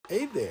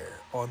Hey there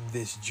on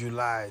this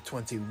July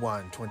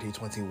 21,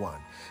 2021.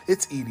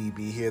 It's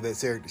EDB here.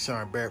 That's Eric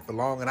Deshaun Barrett for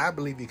long, and I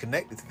believe you're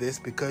connected to this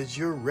because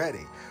you're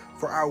ready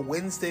for our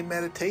Wednesday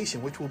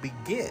meditation, which will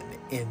begin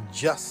in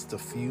just a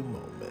few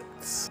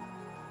moments.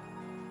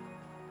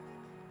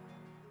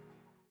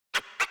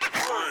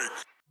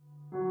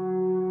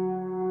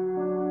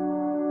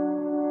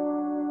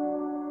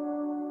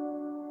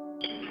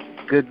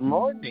 Good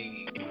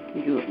morning.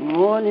 Good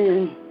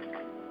morning.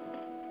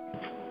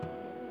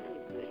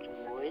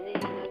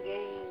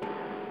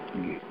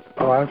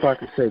 Oh, I was about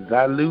to say, did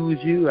I lose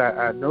you?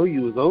 I know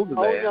you was over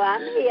there. Oh, no,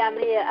 I'm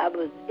here. I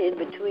was in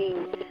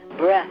between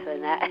breath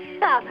and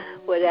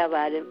whatever.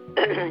 I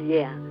didn't,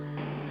 yeah.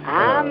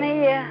 I'm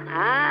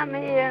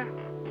here.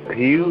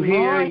 You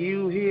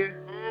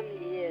here? I'm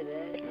here,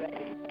 that's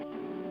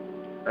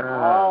right.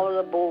 All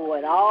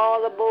aboard.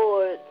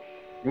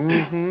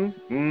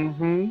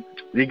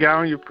 You got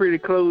on your pretty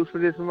clothes for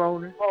this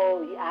morning?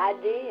 Oh, I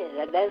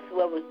did. That's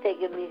what was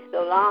taking me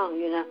so long,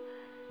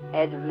 I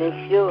had to make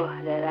sure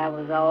that I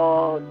was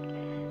all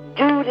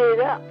duded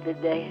up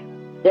today.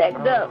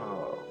 Decked up.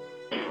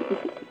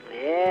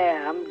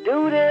 Yeah, I'm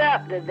duded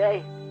up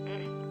today.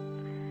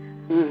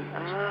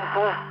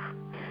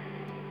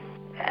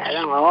 Got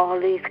on all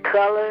these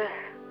colors.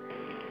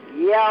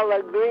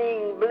 Yellow,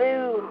 green,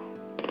 blue.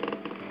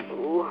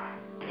 Ooh.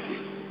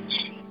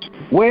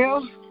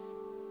 Well,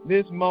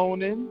 this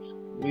morning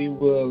we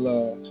will,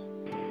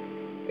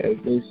 as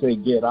they say,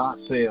 get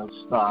ourselves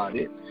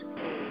started.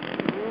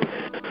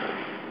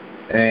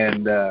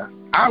 And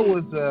I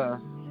was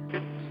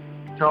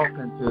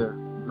talking to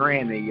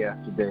Granny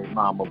yesterday,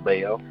 Mama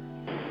Bell.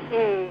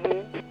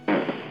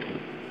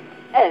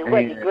 And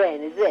what did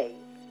Granny say?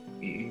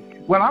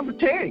 Well, I'm going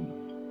to tell you.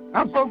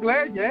 I'm so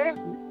glad you asked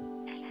me.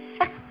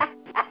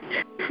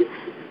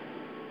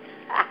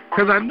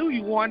 Because I knew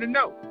you wanted to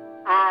know.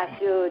 I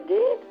sure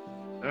did.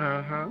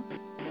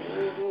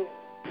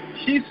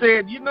 She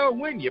said,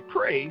 when you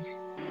pray,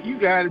 you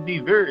got to be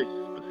very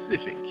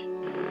specific.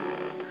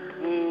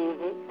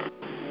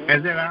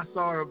 And then I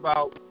thought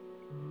about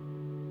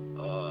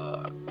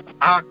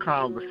our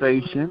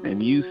conversation,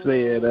 and you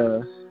said,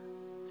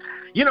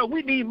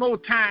 we need more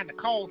time to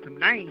call some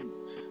names.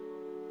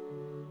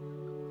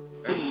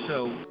 And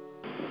so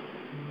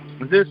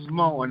this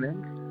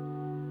morning,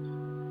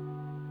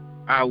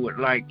 I would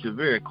like to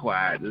very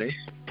quietly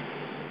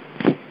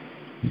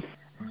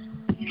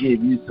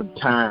give you some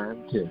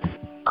time to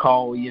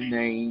call your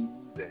names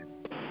and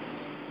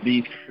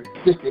be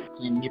specific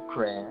in your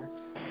prayer.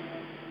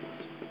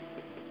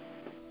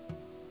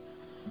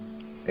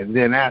 And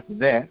then after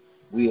that,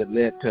 we'll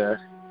let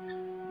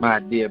my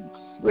dear,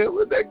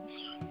 we'll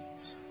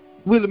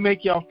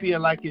make y'all feel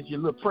like it's your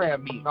little prayer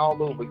meeting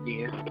all over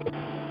again.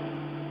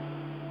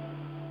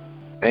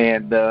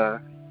 And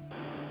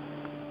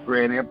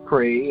Granny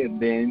pray, and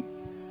then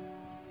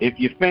if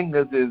your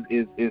fingers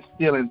is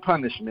still in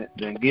punishment,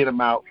 then get them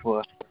out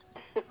for.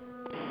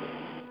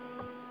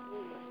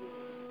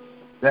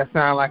 That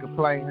sound like a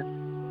plan?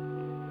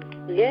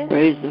 Yeah.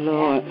 Praise the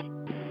Lord.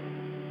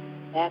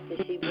 After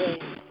she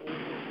prays.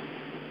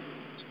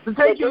 So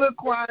take your little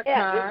quiet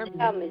time.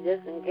 Tell me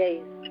just in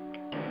case.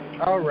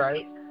 All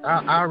right.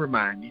 I'll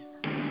remind you.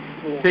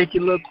 Yeah. Take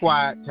your little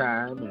quiet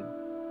time and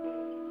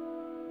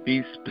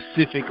be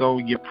specific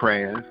on your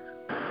prayers.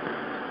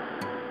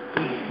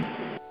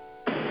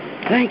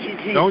 Thank you,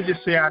 Jesus. Don't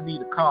just say, I need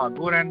a car.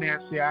 Go down there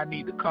and say, I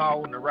need the car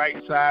on the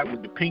right side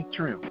with the pink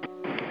trim.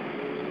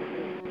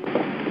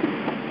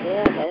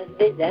 Yeah,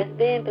 that's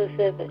being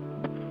specific.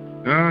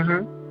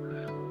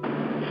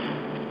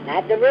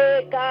 Not the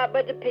red car,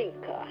 but the pink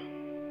car.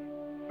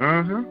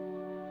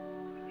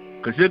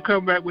 Because he'll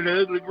come back with an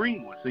ugly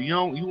green one, so you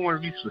want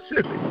to be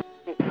specific.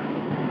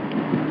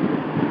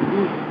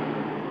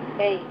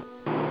 Hey.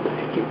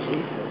 Thank you,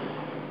 Jesus.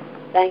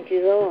 Thank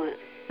you, Lord.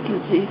 Thank you,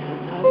 Jesus.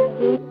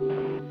 Hallelujah.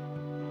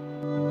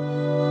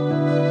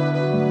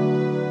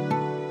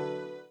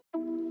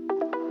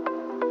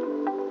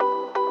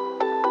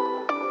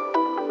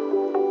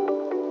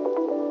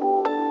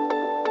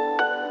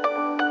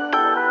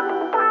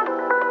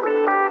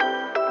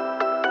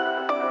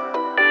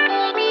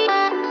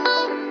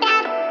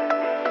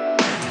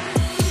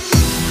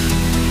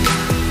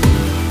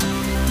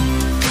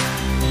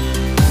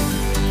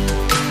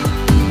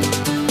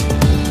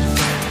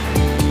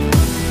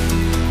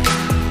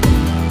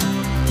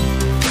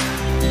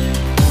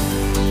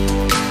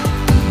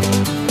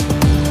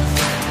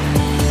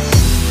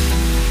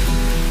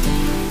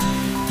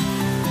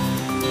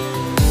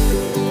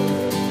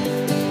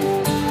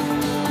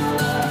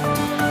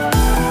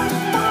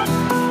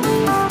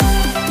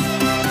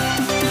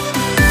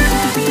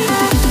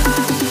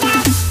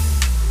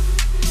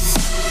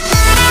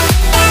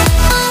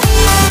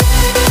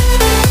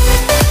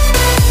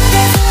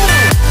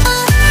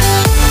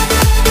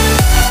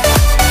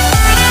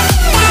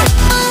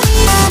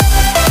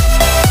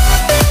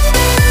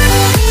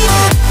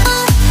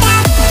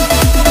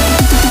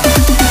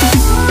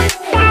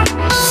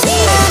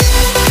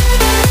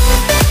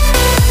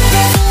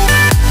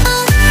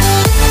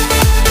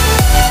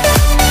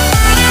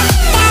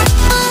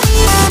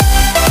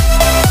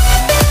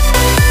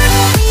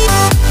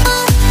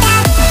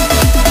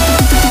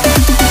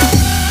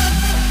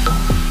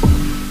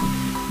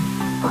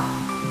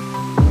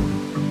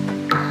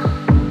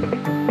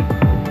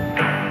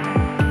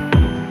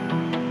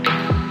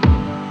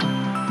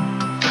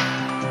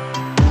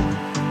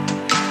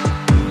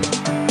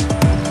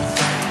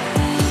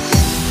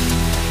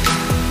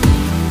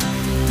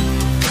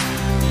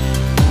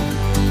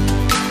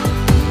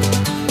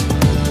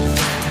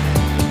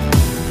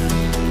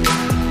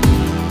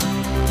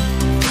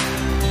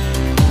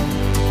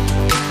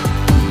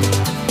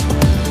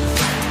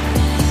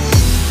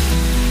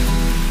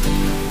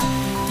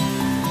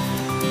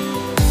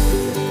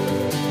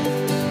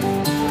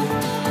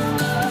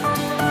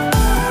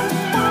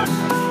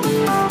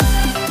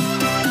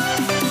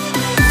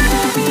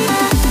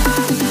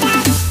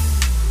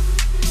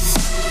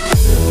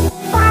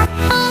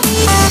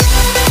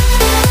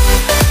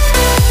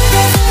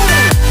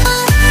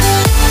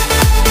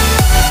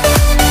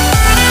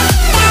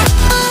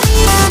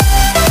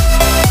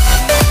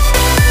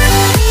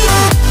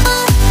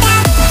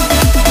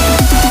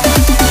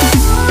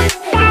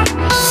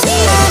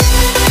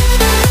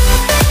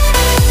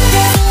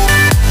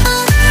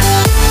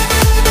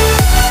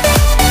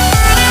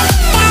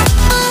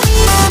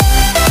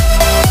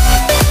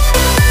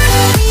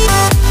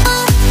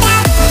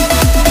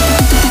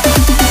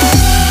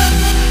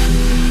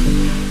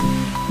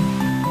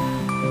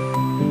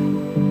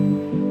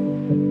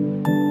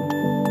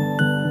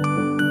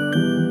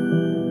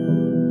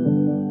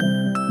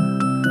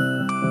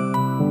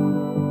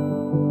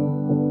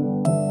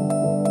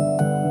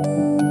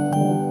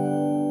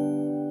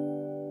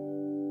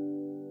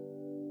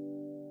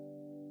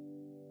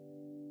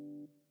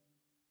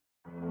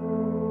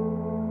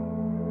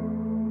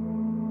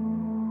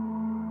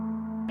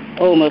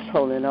 Oh, most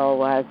holy and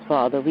all-wise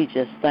Father, we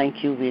just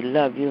thank you, we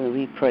love you, and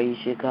we praise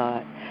you,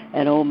 God.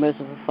 And, oh,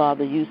 merciful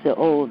Father, you said,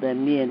 oh, that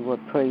men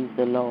would praise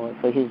the Lord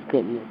for his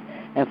goodness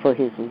and for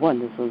his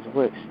wonderful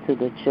works to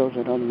the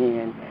children of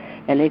men.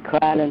 And they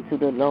cried unto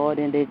the Lord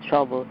in their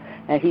trouble,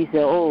 and he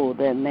said, oh,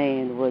 that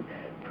man would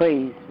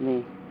praise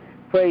me.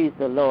 Praise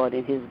the Lord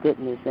in his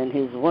goodness and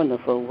his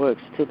wonderful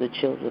works to the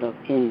children of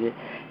Israel.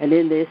 And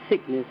in their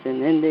sickness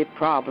and in their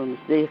problems,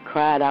 they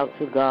cried out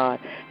to God.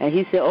 And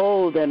he said,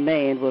 oh, that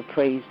man would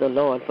praise the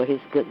Lord for his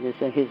goodness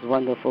and his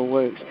wonderful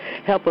works.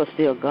 Help us,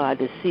 dear God,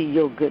 to see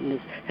your goodness.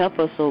 Help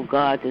us, oh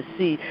God, to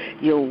see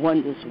your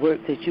wondrous work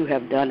that you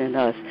have done in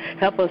us.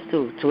 Help us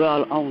to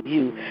dwell on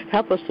you.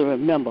 Help us to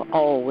remember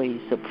always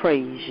to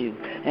praise you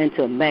and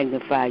to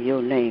magnify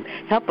your name.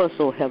 Help us,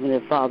 oh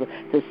Heavenly Father,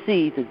 to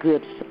see the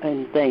good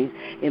and things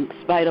in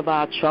spite of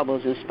our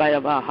troubles, in spite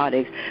of our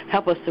heartaches.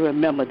 Help us to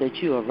remember that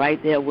you are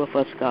right there with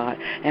us, God.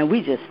 And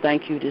we just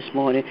thank you this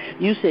morning.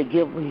 You said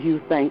give you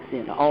thanks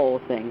in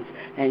all things.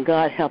 And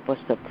God, help us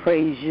to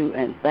praise you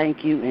and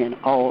thank you in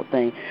all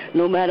things.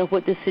 No matter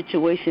what the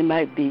situation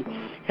might be,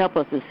 help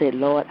us to say,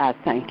 Lord, I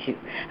thank you.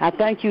 I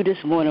thank you this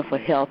morning for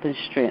health and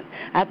strength.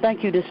 I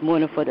thank you this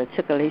morning for the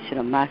articulation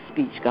of my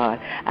speech, God.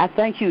 I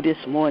thank you this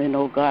morning,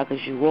 oh God,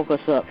 because you woke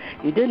us up.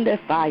 You didn't let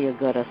fire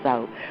gut us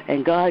out.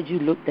 And God, you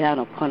looked down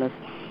upon us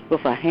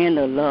with a hand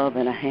of love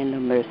and a hand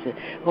of mercy.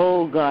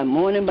 Oh, God,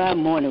 morning by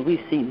morning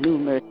we see new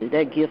mercy,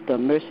 that gift of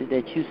mercy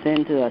that you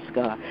send to us,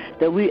 God,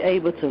 that we're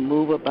able to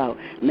move about.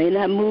 May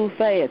not move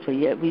fast, but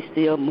yet we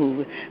still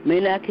moving. May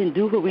not can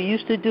do what we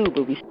used to do,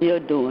 but we still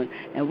doing.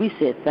 And we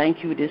said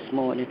thank you this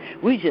morning.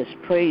 We just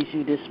praise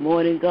you this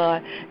morning,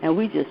 God, and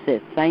we just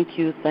said thank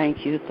you,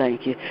 thank you,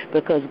 thank you,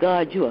 because,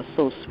 God, you are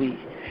so sweet.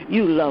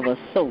 You love us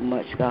so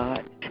much,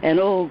 God. And,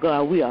 oh,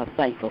 God, we are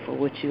thankful for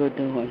what you are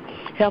doing.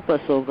 Help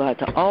us, oh, God,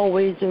 to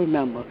always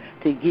remember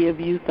to give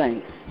you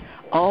thanks.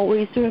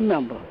 Always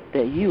remember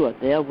that you are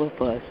there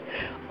with us.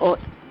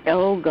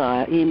 Oh,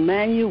 God,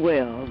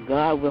 Emmanuel,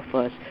 God with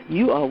us.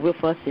 You are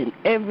with us in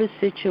every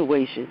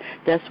situation.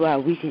 That's why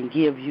we can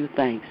give you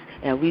thanks.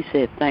 And we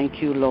said,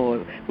 thank you,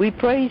 Lord. We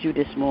praise you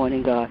this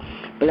morning, God.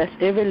 Bless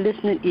every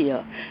listening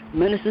ear.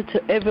 Minister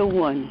to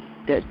everyone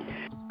that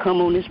come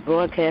on this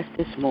broadcast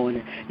this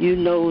morning. You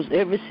knows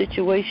every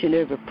situation,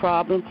 every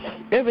problem,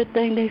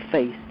 everything they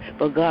face.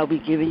 But, God,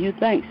 we're giving you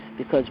thanks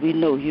because we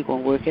know you're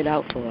going to work it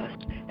out for us.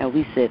 And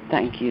we said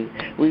thank you.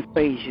 We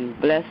praise you.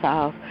 Bless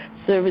our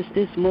service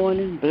this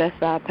morning. Bless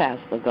our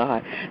pastor,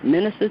 God.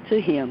 Minister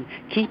to him.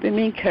 Keep him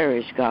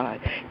encouraged,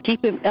 God.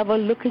 Keep him ever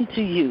looking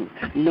to you,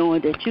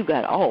 knowing that you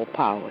got all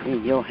power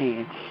in your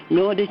hand,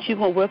 knowing that you're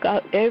going to work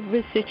out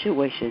every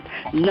situation.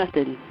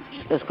 Nothing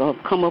that's going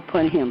to come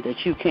upon him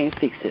that you can't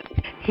fix it.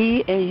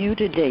 He and you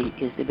today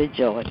is the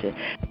majority.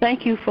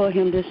 Thank you for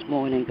him this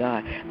morning,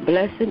 God.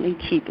 Bless him and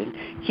keep him.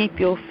 Keep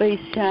your face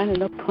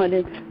shining upon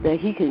him that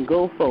he can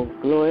go forth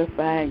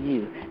glorifying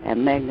you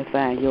and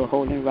magnifying your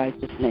holy and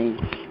righteous name.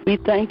 We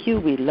thank you,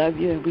 we love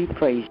you, and we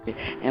praise you.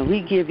 And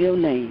we give your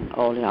name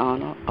all the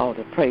honor, all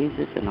the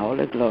praises, and all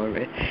the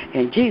glory.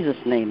 In Jesus'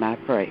 name I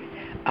pray.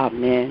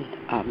 Amen,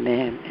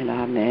 amen, and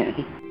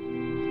amen.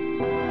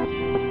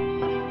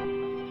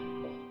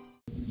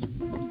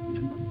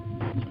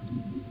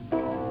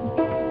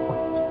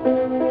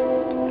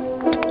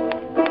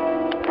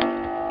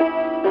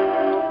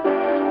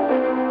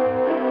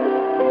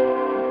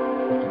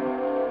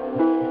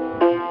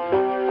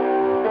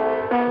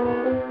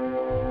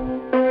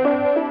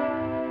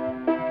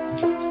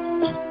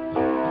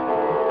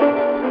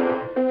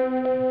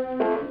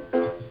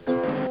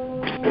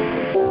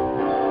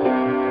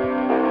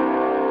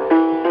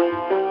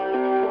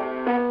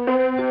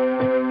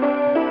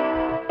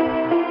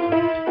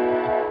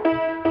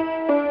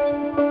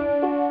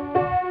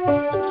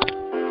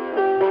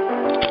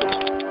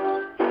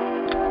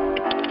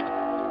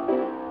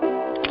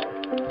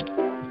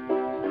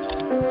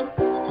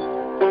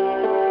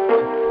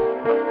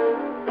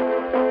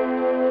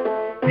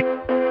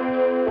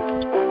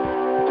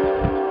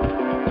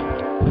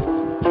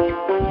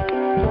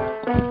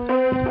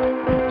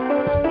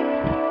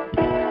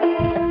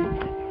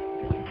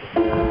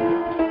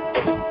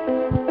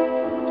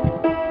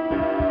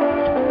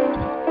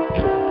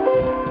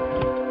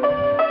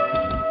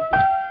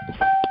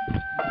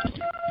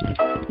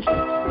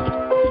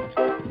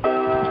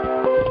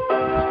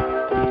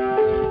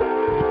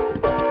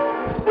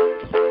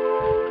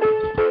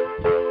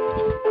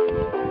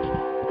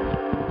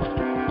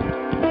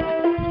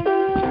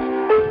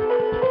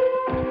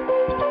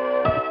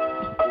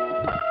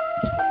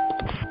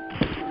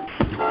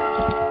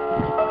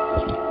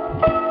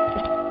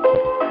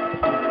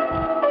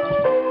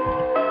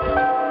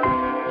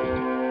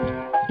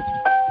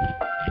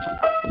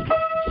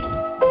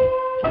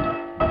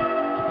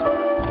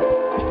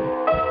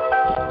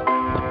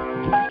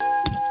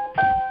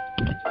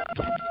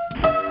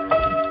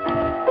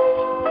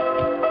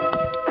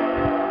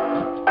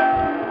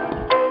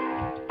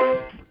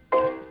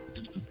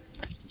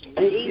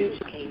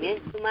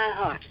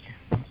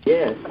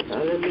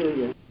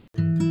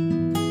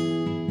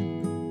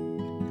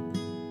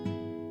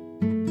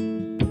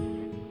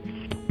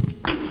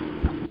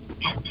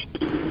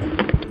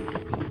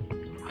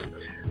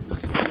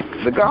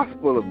 The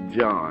Gospel of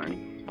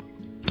John,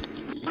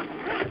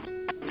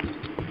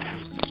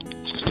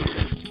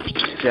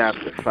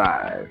 chapter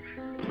 5,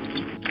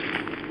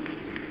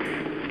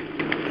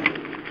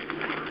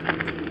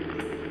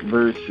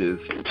 verses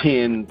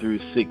 10 through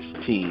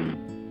 16.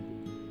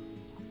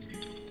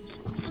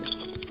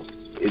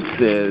 It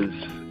says,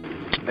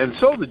 "And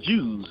so the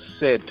Jews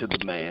said to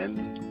the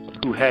man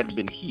who had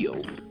been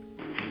healed,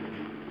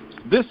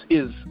 'This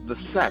is the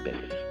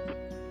Sabbath.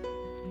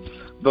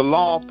 The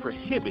law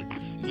prohibits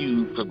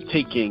you from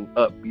taking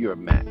up your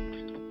mat.'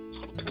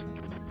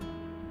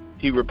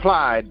 He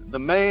replied, 'The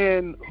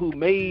man who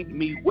made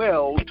me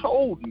well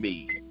told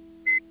me,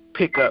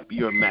 pick up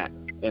your mat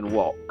and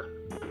walk.'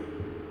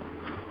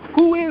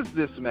 'Who is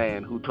this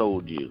man who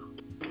told you,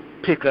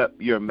 pick up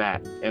your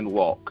mat and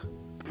walk?'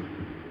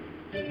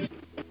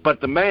 But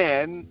the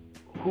man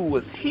who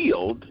was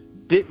healed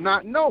did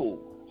not know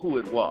who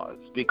it was,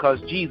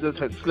 because Jesus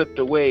had slipped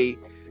away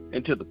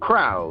into the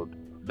crowd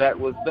that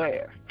was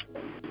there.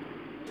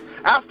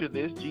 After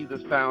this,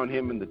 Jesus found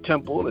him in the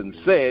temple and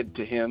said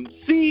to him,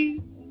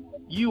 'See,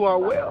 you are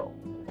well.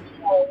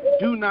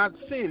 Do not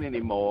sin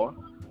anymore,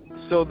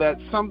 so that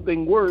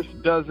something worse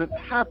doesn't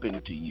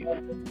happen to you.'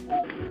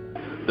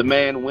 The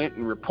man went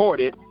and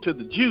reported to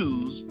the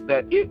Jews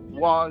that it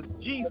was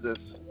Jesus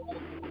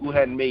who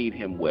had made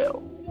him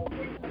well.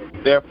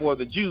 Therefore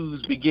the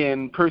Jews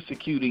began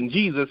persecuting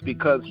Jesus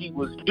because he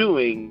was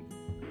doing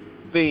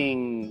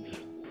things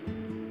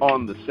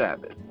on the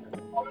Sabbath."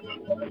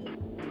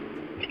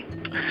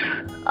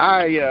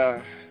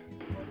 I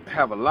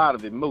have a lot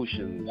of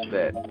emotions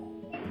that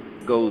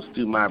goes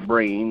through my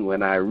brain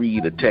when I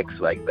read a text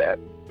like that.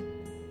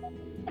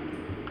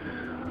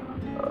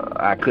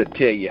 I could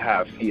tell you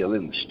how I feel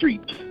in the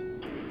streets,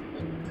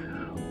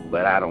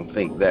 but I don't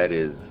think that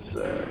is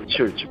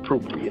church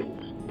appropriate.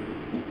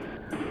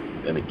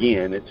 And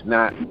again, it's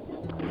not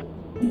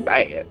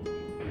bad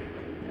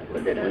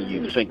when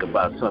you think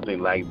about something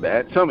like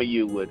that. Some of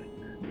you would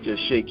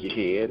just shake your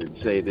head and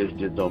say, "This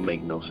just don't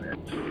make no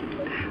sense."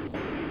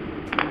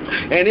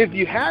 And if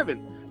you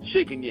haven't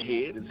shaken your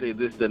head and say,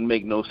 "This doesn't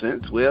make no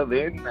sense," well,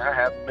 then I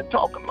haven't been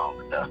talking long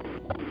enough.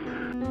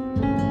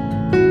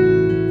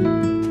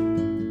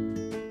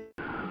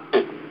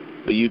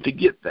 For you to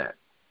get that.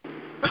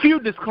 A few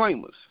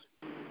disclaimers.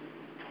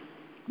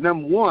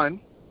 Number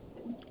one,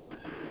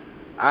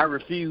 I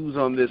refuse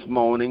on this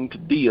morning to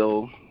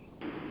deal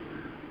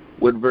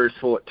with verse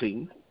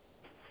 14,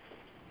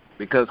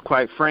 because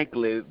quite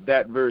frankly,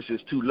 that verse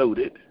is too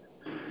loaded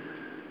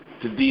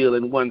to deal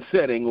in one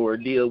setting or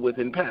deal with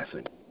in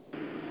passing.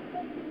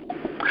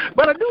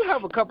 But I do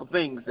have a couple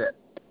things that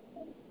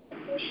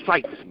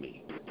strikes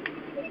me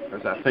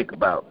as I think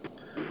about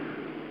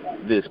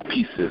this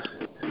piece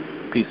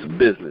of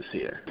business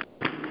here.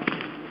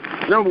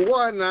 Number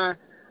one, I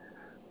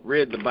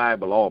read the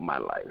Bible all my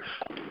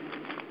life.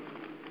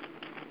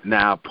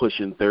 Now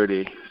pushing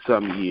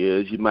 30-some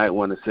years. You might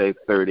want to say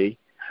 30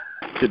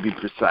 to be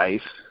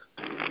precise.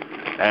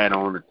 Add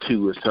on a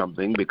 2 or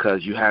something,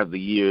 because you have the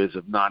years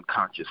of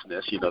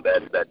non-consciousness. You know,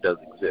 that does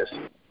exist.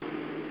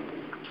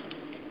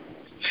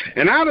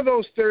 And out of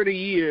those 30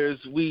 years,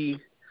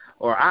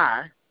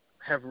 I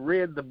have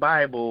read the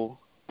Bible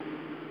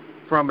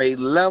from a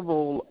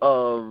level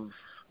of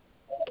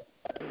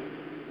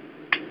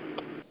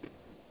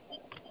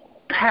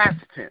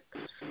past tense.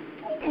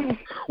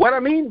 What I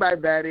mean by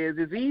that is,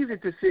 it's easy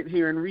to sit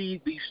here and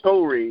read these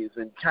stories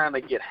and kind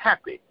of get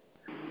happy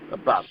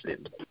about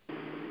them.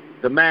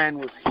 The man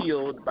was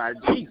healed by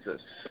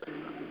Jesus.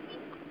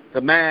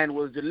 The man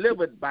was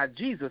delivered by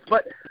Jesus.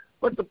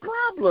 But the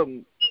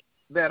problem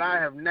that I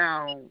have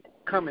now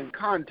come in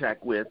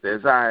contact with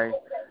as I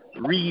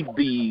read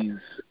these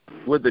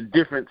with a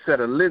different set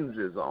of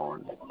lenses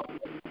on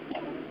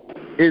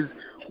is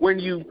when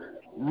you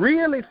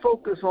really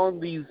focus on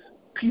these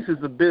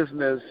pieces of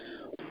business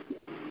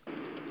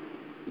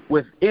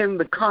within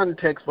the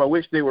context by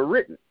which they were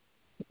written,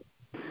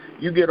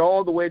 you get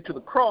all the way to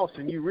the cross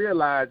and you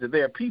realize that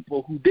there are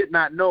people who did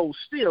not know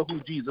still who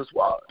Jesus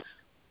was.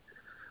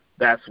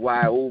 That's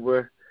why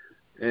over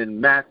in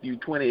Matthew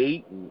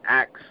 28 and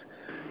Acts,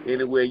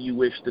 anywhere you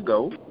wish to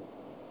go,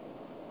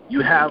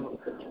 you have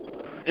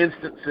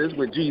instances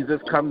where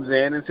Jesus comes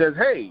in and says,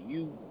 "Hey,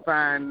 you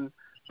find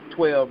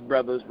 12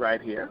 brothers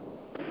right here."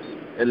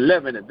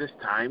 11 at this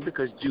time,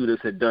 because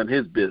Judas had done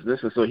his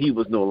business, and so he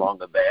was no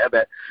longer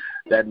there.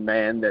 That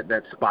man,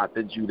 that spot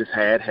that Judas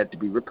had to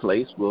be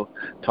replaced. We'll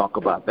talk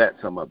about that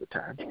some other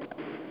time.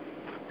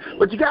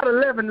 But you got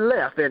 11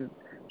 left, and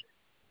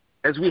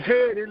as we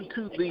head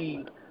into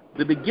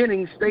the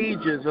beginning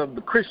stages of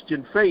the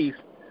Christian faith,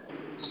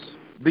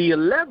 the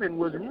 11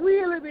 was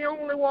really the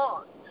only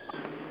ones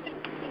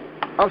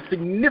of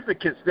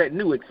significance that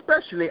knew,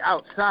 especially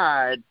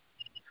outside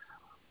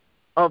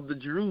of the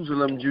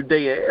Jerusalem,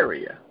 Judea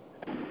area.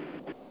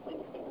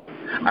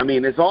 I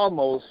mean, it's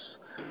almost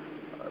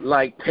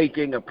like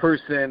taking a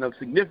person of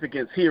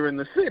significance here in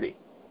the city.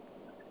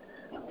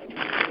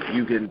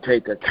 You can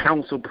take a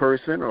council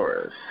person or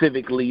a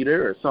civic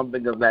leader or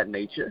something of that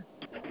nature,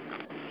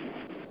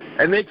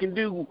 And they can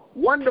do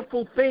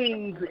wonderful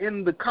things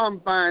in the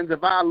confines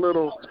of our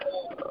little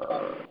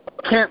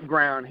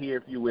campground here,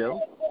 if you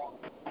will.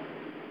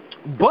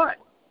 But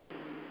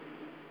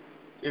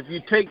if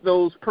you take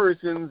those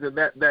persons and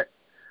that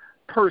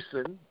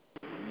person,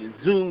 you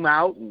zoom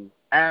out and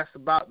ask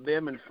about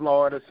them in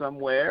Florida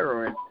somewhere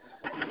or in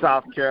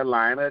South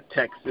Carolina,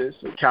 Texas,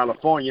 or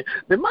California,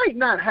 they might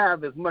not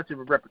have as much of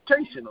a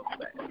reputation of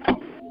that.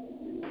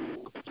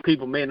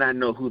 People may not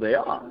know who they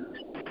are.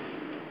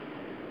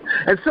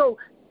 And so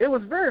it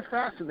was very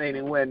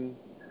fascinating when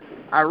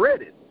I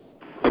read it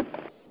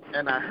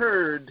and I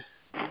heard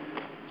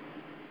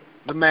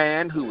the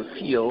man who was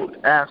healed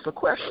ask a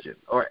question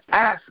or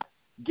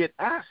get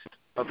asked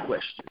a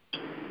question.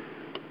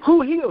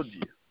 Who healed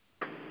you?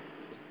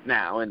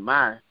 Now, in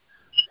my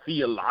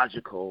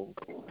theological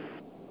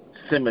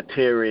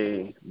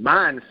cemetery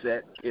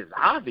mindset, it's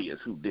obvious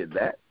who did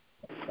that.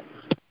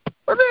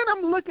 But then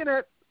I'm looking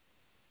at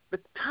the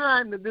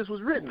time that this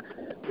was written.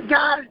 The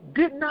guy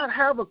did not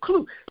have a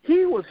clue.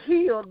 He was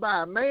healed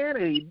by a man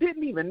and he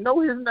didn't even know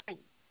his name.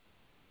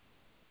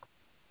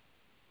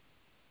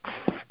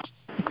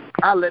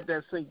 I'll let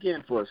that sink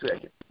in for a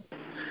second.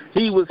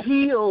 He was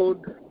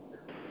healed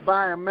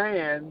by a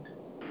man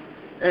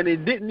and he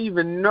didn't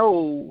even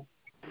know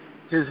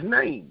his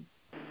name.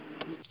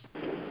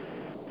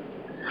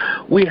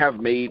 We have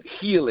made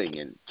healing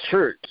in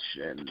church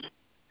and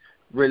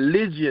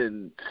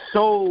religion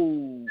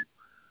so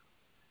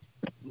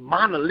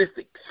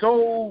monolithic,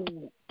 so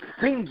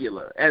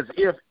singular, as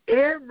if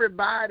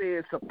everybody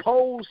is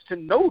supposed to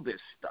know this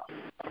stuff.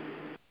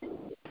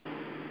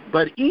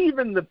 But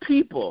even the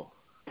people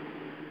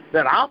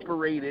that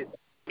operated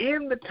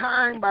in the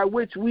time by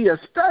which we are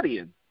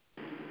studying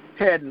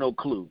had no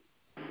clue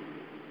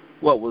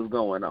what was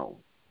going on.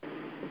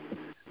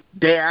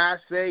 Dare I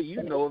say,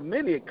 you know of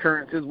many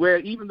occurrences where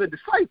even the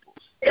disciples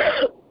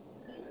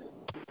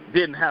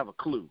didn't have a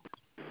clue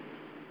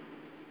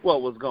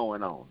what was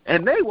going on.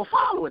 And they were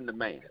following the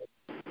man.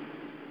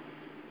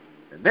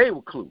 And they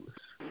were clueless.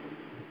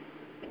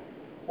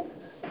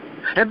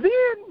 And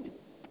then,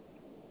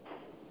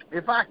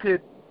 if I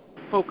could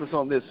focus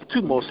on this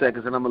 2 more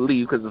seconds, and I'm going to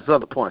leave because there's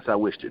other points I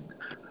wish to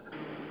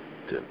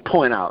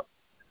point out.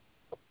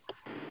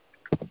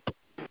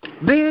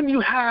 Then you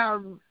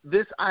have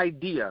this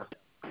idea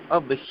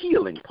of the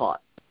healing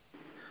part.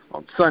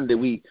 On Sunday,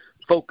 we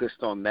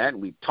focused on that,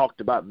 and we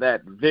talked about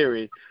that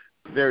very,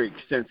 very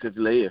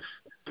extensively. If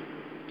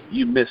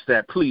you missed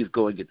that, please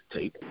go and get the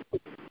tape.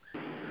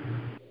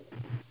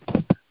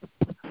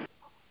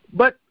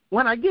 But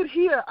when I get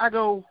here, I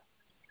go,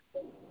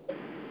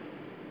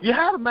 you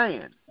had a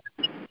man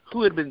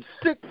who had been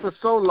sick for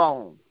so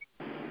long.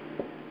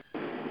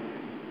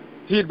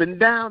 He had been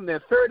down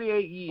there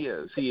 38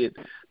 years. He had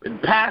been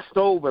passed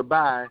over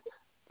by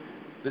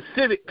the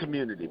civic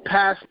community,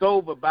 passed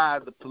over by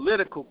the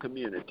political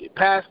community,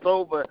 passed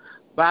over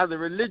by the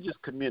religious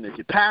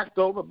community, passed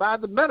over by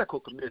the medical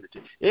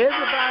community.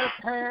 Everybody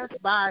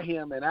passed by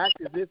him and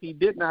acted as if he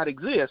did not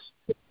exist.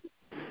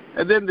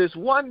 And then this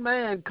one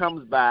man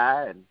comes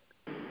by and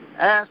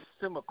asks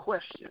him a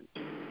question.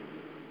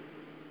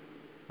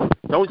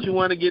 Don't you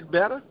want to get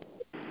better?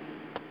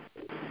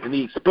 And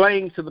he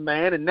explains to the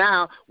man, and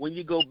now when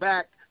you go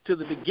back to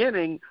the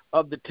beginning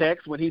of the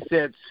text when he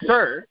said,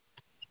 sir,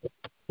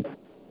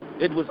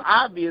 it was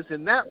obvious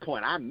in that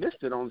point. I missed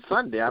it on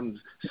Sunday. I'm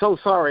so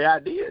sorry I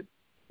did.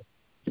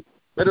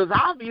 But it was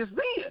obvious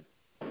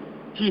then.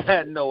 He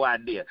had no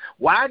idea.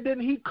 Why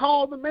didn't he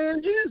call the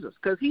man Jesus?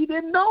 Because he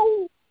didn't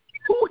know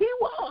who he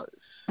was.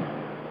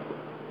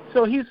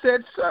 So he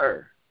said,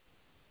 sir,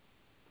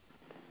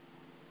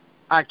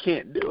 I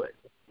can't do it.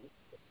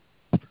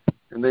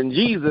 And then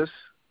Jesus,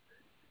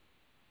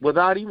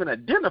 without even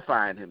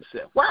identifying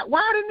himself.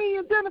 Why didn't he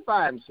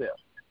identify himself?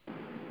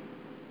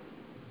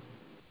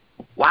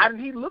 Why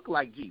didn't he look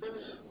like Jesus?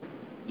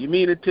 You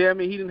mean to tell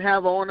me he didn't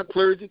have on a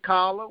clergy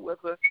collar with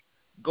a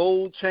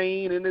gold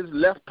chain in his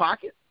left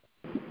pocket?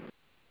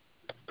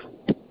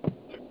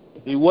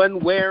 He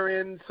wasn't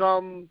wearing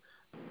some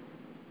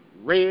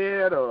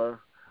red or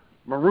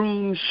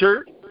maroon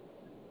shirt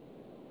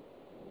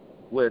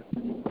with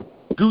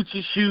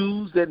Gucci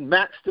shoes that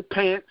matched the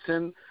pants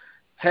and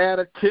had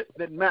a tip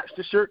that matched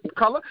the shirt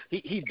color.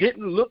 He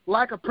didn't look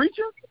like a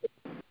preacher.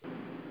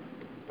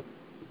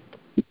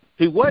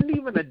 He wasn't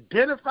even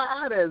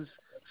identified as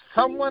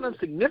someone of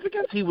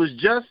significance. He was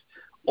just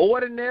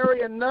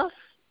ordinary enough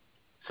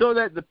so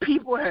that the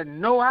people had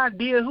no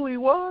idea who he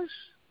was.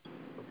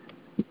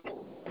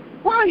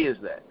 Why is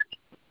that?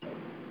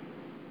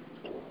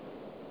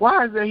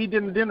 Why is that he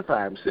didn't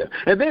identify himself?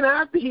 And then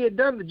after he had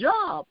done the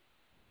job,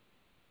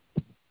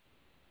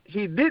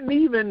 he didn't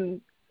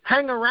even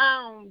hang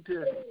around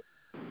to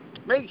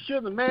make sure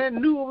the man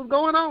knew what was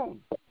going on.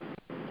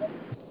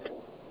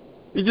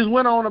 He just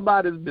went on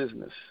about his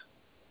business.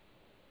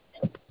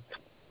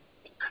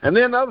 And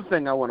then another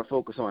thing I want to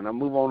focus on, I'll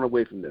move on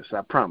away from this,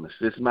 I promise.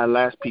 This is my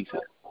last piece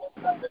of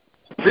it.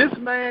 This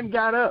man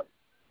got up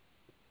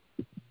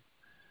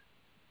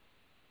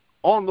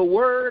on the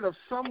word of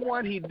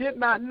someone he did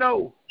not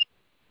know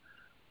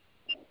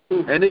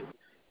And it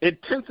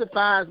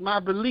intensifies my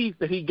belief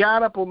that he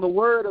got up on the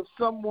word of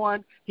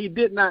someone he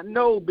did not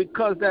know,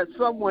 because that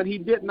someone he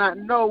did not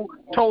know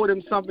told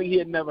him something he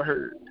had never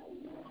heard.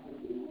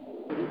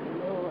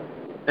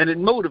 And it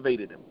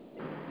motivated him.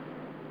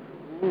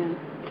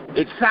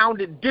 It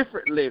sounded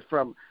differently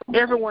from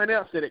everyone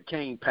else that it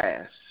came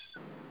past.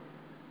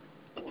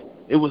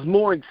 It was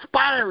more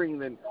inspiring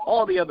than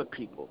all the other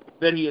people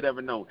that he had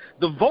ever known.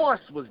 The voice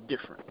was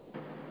different.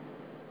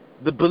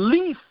 The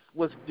belief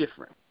was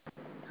different.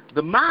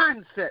 The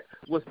mindset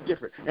was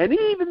different. And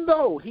even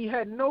though he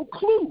had no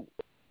clue,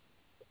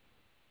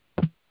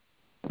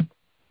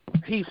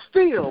 he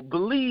still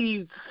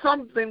believed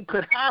something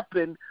could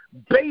happen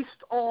based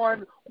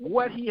on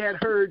what he had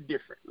heard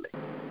differently.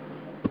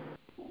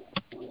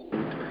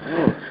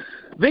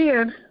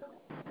 Then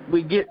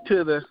we get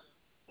to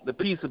the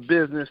piece of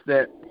business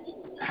that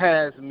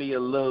has me a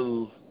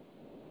little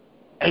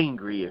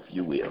angry, if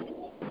you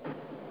will.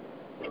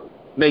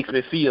 Makes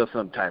me feel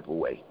some type of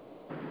way.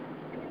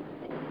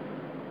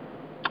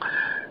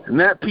 And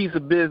that piece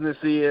of business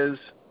is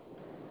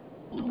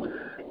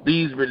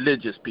these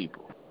religious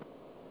people.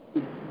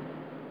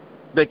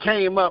 They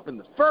came up, and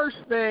the first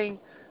thing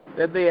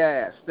that they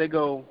asked, they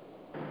go,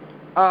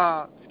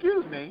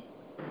 excuse me,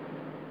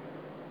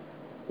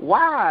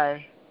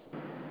 why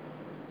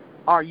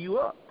are you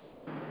up?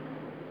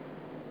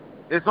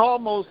 It's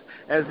almost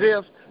as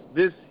if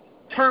this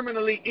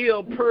terminally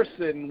ill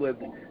person was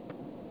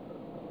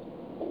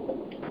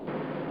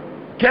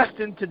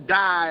destined to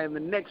die in the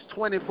next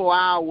 24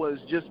 hours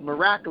just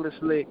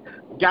miraculously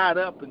got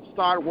up and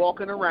started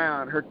walking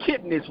around. Her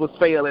kidneys was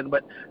failing,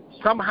 but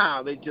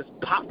somehow they just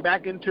popped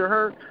back into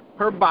her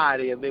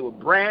body, and they were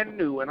brand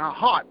new, and her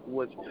heart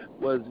was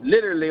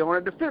literally on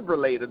a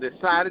defibrillator.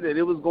 Decided that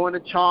it was going to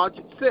charge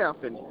itself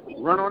and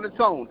run on its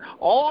own.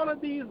 All of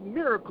these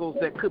miracles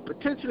that could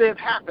potentially have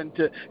happened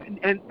to,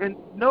 and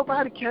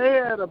nobody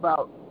cared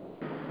about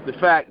the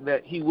fact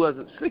that he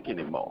wasn't sick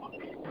anymore.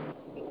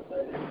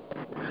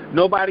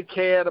 Nobody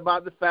cared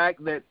about the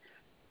fact that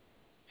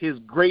his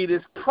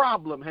greatest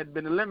problem had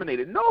been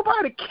eliminated.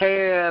 Nobody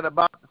cared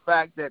about the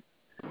fact that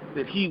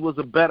he was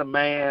a better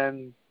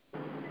man.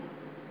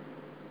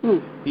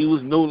 He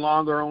was no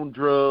longer on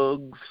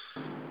drugs.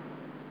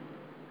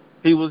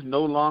 He was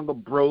no longer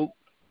broke.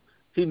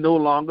 He no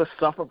longer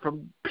suffered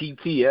from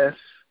PTS.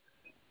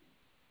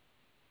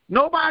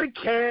 Nobody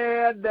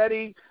cared that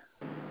he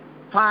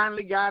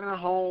finally got in a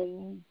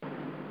home,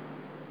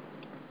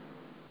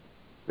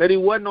 that he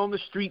wasn't on the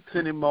streets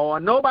anymore.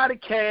 Nobody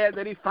cared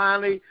that he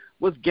finally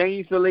was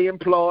gainfully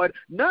employed.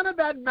 None of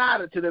that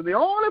mattered to them. The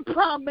only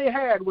problem they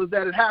had was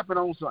that it happened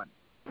on Sunday,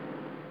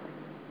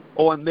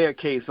 or in their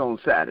case on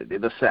Saturday,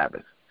 the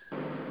Sabbath.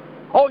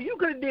 Oh, you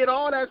could have did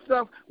all that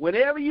stuff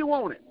whenever you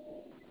wanted,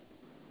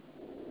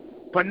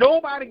 but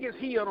nobody gets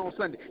healed on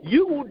Sunday.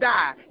 You will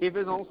die if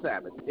it's on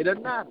Sabbath. It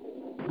doesn't matter.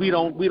 We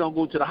don't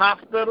go to the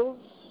hospitals.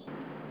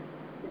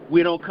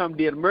 We don't come to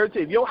the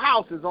emergency. If your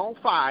house is on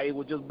fire, it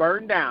will just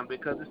burn down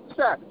because it's the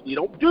Sabbath. We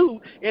don't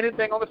do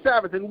anything on the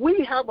Sabbath. And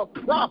we have a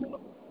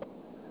problem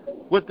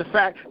with the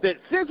fact that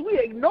since we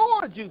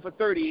ignored you for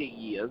 38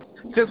 years,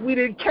 since we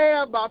didn't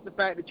care about the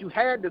fact that you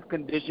had this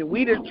condition,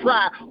 we didn't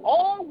try.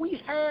 All we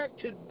had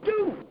to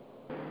do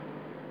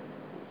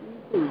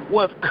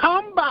was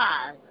come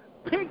by,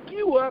 pick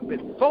you up,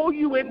 and throw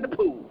you in the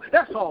pool.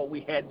 That's all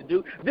we had to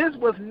do. This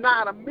was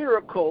not a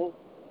miracle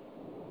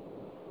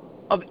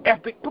of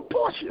epic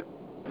proportion.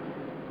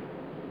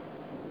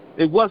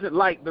 It wasn't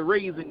like the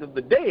raising of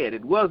the dead.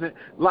 It wasn't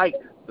like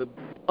the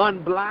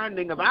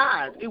unblinding of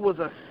eyes. It was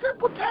a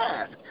simple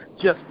task.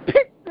 Just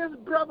pick this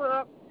brother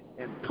up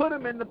and put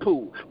him in the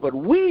pool. But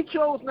we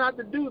chose not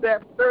to do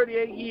that for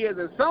 38 years,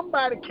 and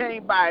somebody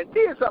came by and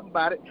did something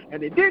about it,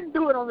 and they didn't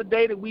do it on the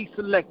day that we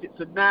selected,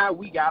 so now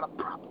we got a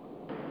problem.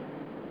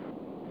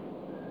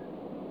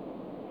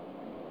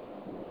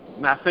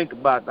 And I think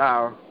about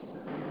our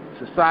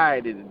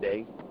society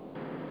today.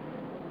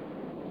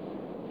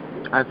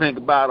 I think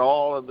about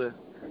all of the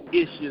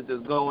issues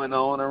that's going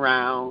on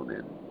around,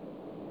 and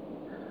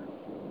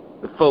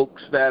the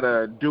folks that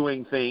are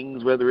doing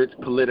things, whether it's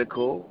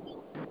political.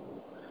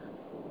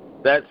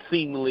 That's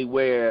seemingly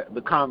where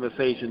the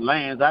conversation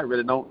lands. I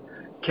really don't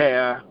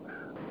care,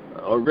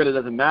 or it really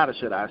doesn't matter,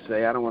 should I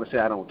say. I don't want to say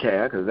I don't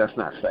care, because that's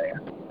not fair.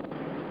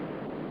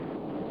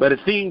 But it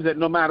seems that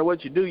no matter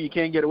what you do, you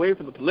can't get away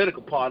from the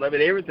political part of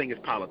it. Everything is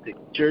politics.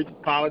 Church is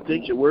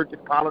politics. Your work is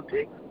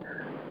politics.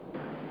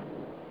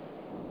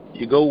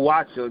 You go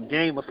watch a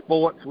game of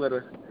sports with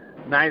a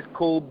nice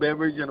cold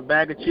beverage and a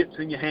bag of chips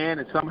in your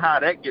hand, and somehow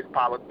that gets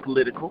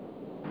political.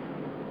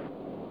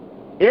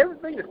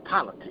 Everything is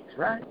politics,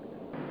 right?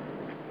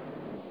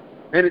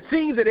 And it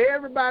seems that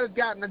everybody's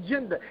got an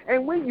agenda.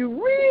 And when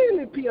you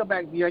really peel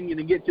back the onion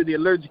and get to the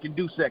allergic and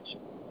do section,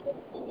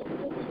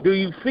 do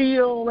you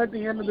feel at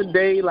the end of the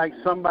day like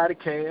somebody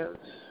cares?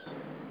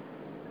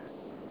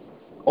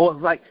 Or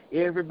it's like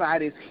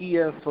everybody's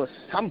here for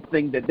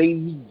something that they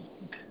need?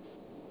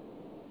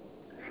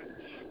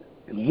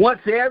 And once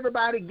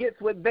everybody gets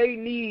what they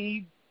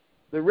need,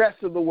 The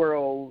rest of the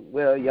world,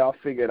 well, y'all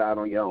figure it out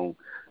on your own.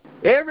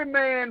 Every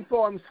man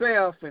for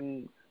himself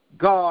and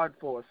God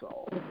for us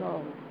all. That's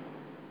all.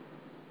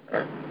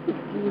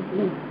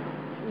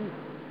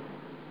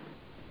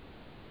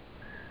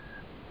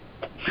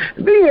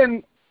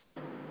 Then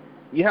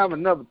you have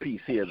another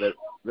piece here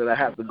that I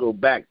have to go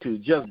back to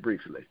just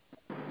briefly.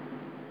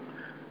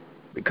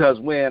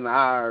 Because when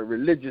our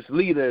religious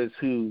leaders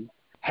who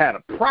had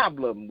a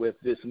problem with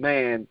this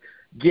man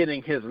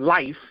getting his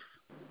life,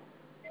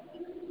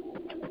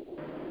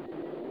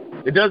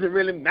 it doesn't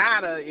really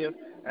matter if,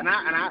 and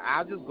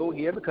I'll just go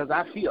here because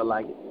I feel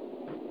like it.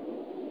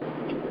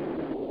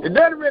 It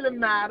doesn't really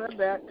matter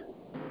that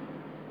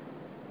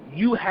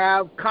you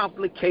have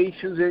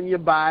complications in your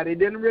body. It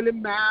doesn't really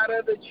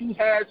matter that you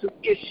had some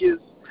issues.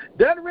 It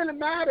doesn't really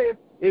matter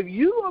if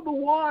you are the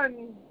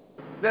one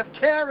that's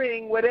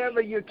carrying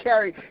whatever you're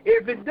carrying.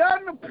 If it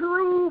doesn't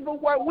approve of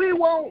what we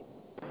want.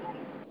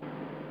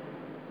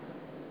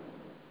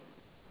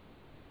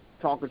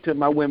 Talking to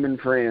my women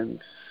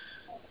friends.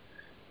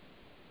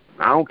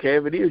 I don't care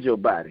if it is your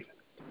body.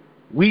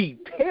 We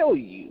tell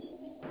you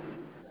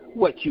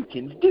what you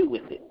can do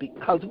with it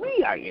because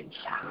we are in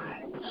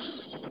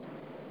charge.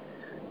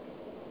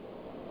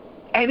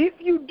 And if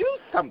you do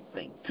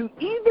something to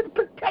even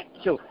protect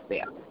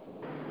yourself,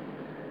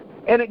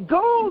 and it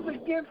goes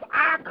against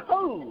our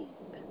code,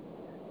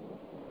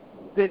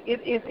 then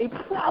it is a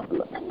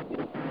problem.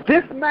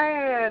 This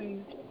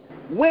man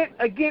went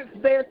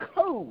against their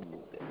code.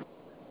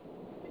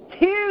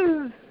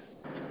 His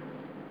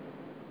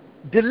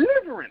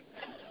deliverance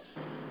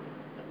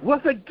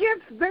was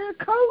against their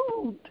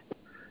code.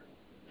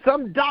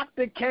 Some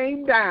doctor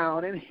came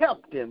down and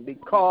helped him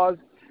because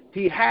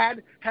he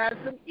had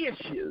some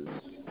issues.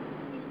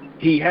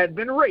 He had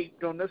been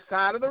raped on the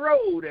side of the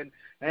road,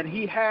 and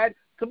he had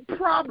some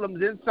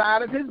problems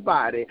inside of his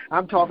body.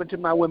 I'm talking to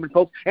my women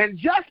folks. And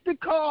just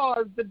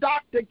because the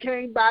doctor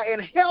came by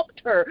and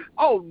helped her,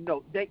 oh,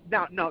 no,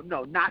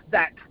 no, not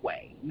that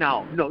way.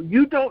 No,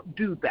 you don't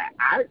do that.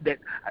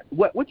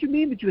 What you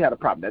mean that you had a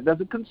problem? That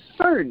doesn't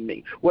concern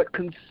me. What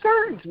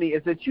concerns me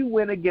is that you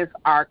went against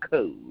our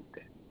code.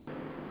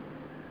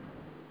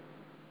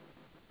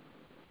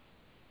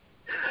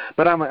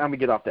 But I'm going to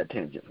get off that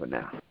tangent for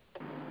now.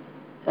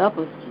 Help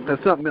us. Because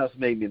something else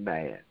made me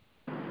mad.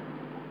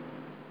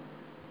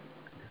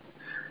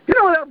 You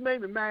know what else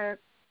made me mad?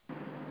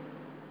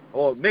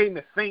 Or made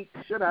me think,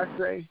 should I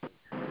say?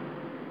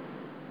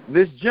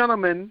 This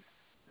gentleman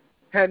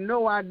had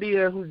no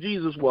idea who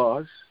Jesus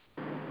was.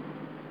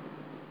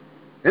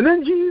 And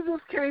then Jesus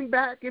came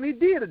back and he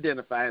did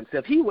identify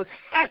himself. He was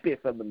happy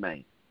for the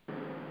man.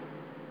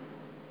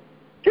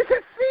 He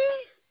said,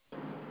 see,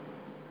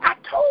 I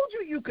told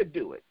you could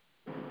do it.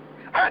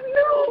 I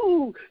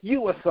knew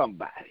you were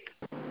somebody.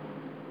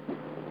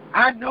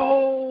 I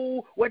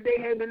know what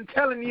they have been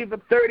telling you for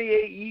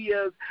 38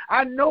 years.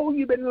 I know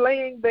you've been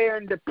laying there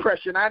in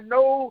depression. I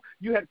know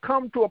you had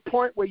come to a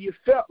point where you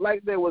felt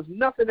like there was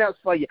nothing else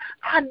for you.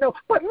 I know,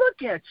 but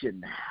look at you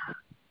now.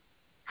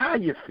 How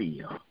you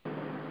feel?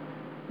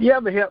 You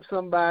ever helped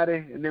somebody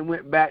and then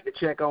went back to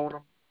check on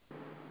them?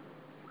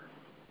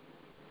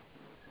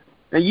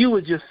 And you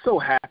were just so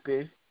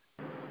happy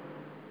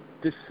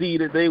to see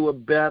that they were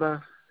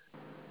better.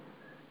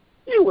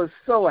 You were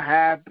so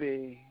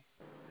happy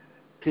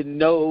to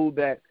know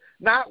that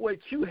not what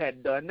you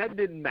had done, that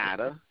didn't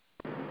matter.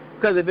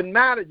 Because if it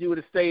mattered, you would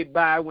have stayed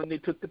by when they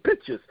took the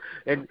pictures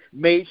and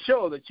made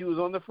sure that you was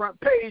on the front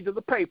page of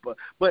the paper.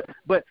 But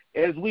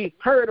as we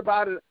heard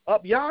about it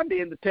up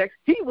yonder in the text,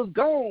 he was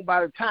gone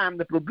by the time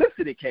the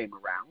publicity came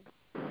around.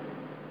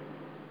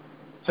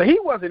 So he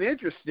wasn't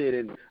interested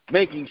in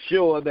making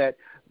sure that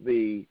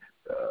the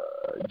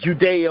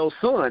Judeo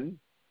Sun,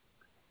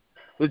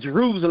 the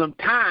Jerusalem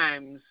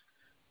Times,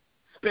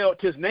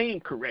 spelled his name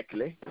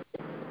correctly.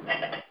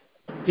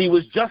 He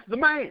was just the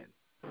man.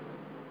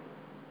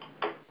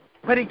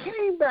 But he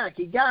came back.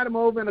 He got him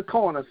over in a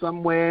corner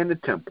somewhere in the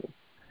temple.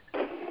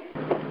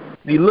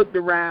 He looked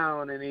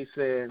around and he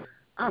said,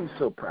 I'm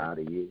so proud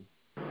of you.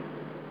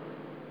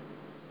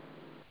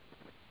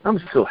 I'm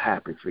so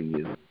happy for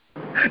you.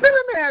 Now, let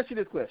me ask you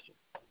this question.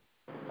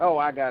 Oh,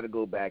 I got to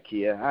go back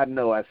here. I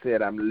know I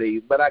said I'm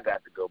leaving, but I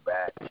got to go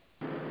back.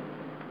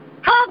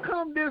 How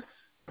come this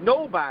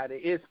nobody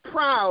is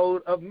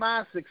proud of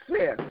my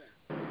success,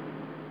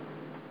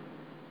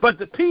 but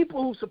the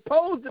people who's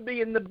supposed to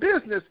be in the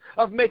business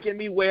of making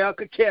me well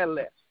could care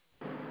less?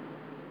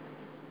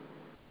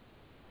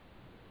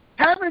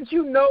 Haven't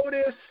you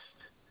noticed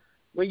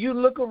when you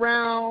look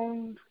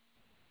around,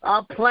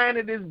 our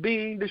planet is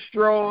being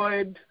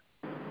destroyed,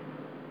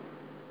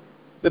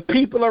 the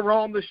people are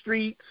on the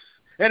streets,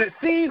 and it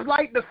seems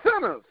like the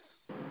sinners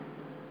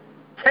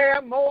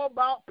care more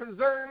about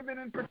preserving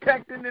and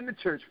protecting than the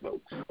church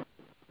folks.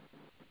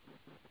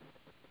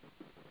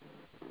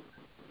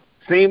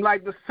 Seem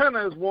like the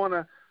sinners want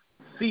to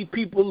see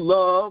people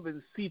loved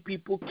and see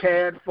people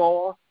cared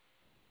for.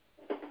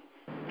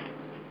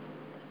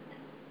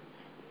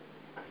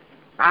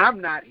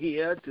 I'm not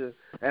here to,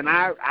 and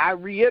I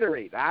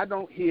reiterate, I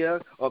don't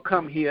here or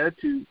come here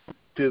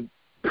to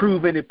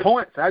prove any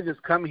points. I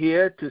just come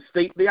here to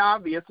state the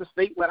obvious, to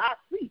state what I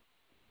see.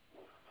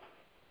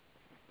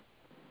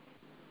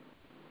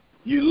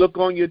 You look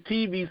on your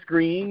TV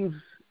screens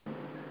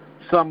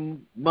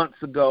some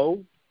months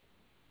ago,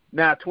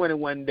 now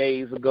 21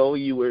 days ago,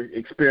 you were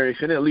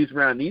experiencing, at least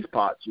around these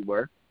parts you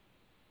were.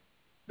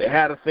 They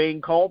had a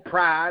thing called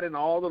Pride, and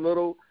all the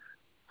little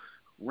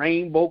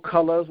rainbow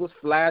colors was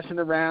flashing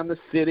around the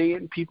city,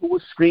 and people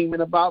were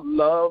screaming about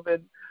love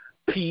and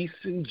peace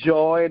and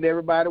joy, and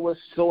everybody was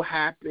so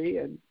happy.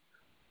 And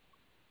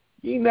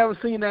you ain't never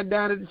seen that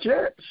down at the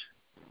church.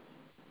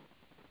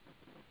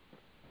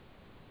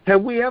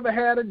 Have we ever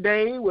had a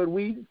day when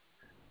we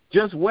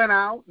just went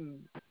out and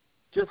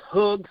just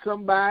hugged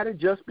somebody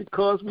just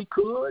because we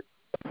could?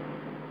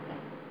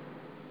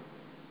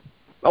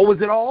 Or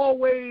was it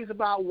always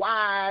about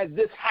why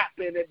this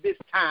happened at this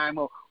time,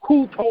 or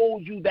who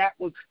told you that?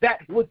 Was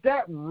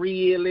that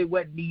really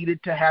what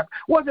needed to happen?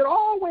 Was it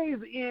always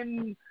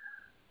in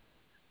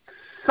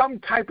some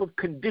type of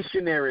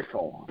conditionary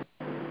form?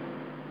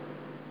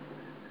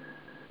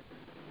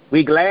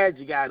 We glad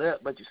you got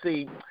up, but you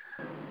see,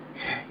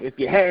 if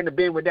you hadn't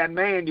been with that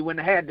man, you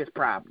wouldn't have had this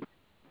problem.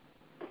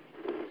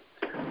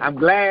 I'm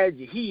glad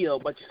you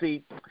healed, but you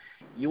see,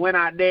 you went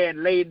out there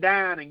and laid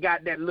down and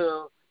got that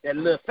little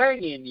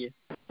thing in you.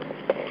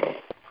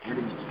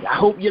 I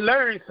hope you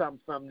learned something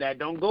from that.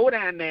 Don't go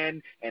down there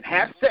and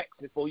have sex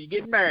before you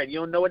get married. You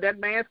don't know what that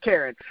man's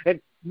carrying. And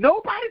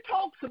nobody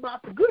talks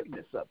about the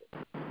goodness of it.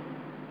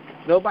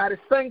 Nobody's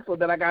thankful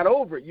that I got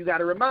over it. You got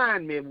to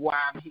remind me of why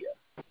I'm here.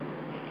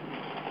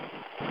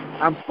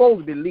 I'm supposed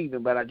to be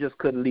leaving, but I just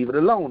couldn't leave it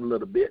alone a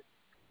little bit.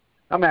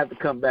 I'm going to have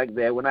to come back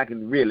there when I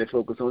can really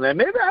focus on that.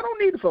 Maybe I don't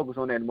need to focus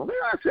on that anymore. Maybe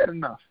I said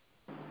enough.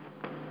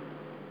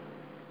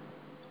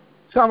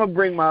 So I'm going to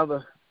bring my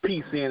other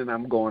piece in, and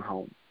I'm going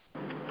home.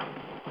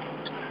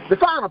 The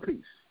final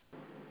piece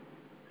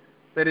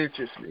that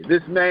interests me,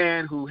 this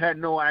man who had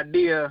no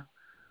idea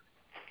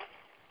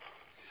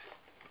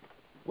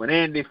when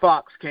Andy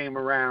Fox came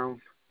around,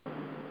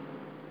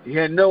 he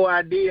had no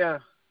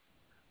idea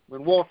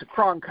when Walter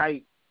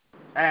Cronkite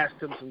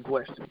asked him some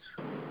questions.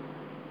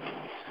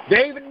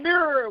 David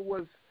Muir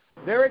was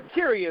very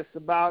curious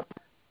about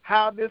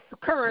how this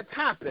occurrence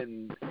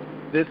happened.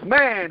 This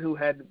man who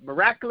had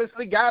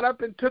miraculously got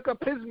up and took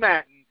up his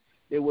mat.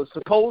 It was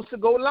supposed to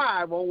go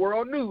live on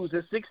World News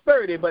at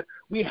 6:30, but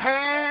we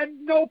had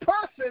no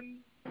person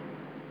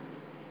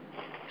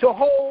to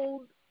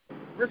hold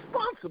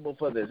responsible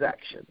for this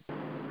action.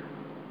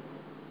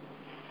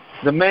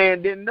 The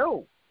man didn't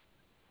know.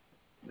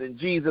 Then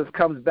Jesus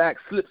comes back,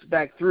 slips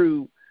back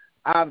through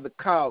out of the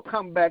cloud,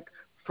 come back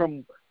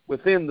from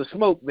within the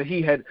smoke that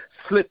he had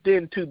slipped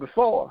into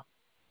before.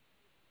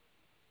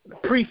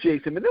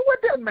 Appreciates him. And then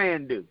what did that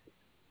man do?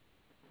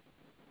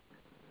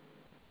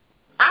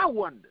 I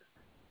wonder.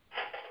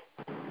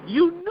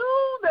 You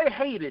knew they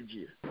hated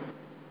you.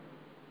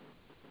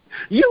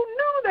 You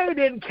knew they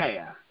didn't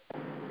care.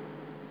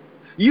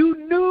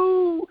 You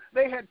knew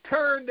they had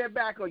turned their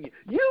back on you.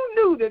 You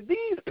knew that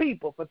these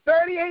people for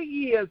 38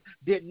 years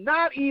did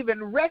not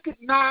even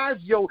recognize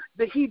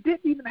that he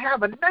didn't even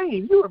have a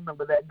name. You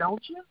remember that,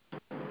 don't you?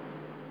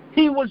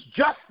 He was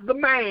just the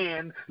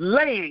man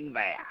laying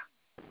there.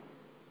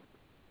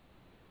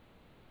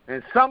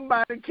 And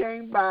somebody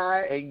came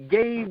by and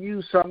gave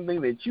you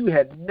something that you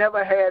had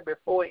never had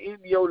before in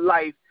your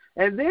life,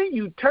 and then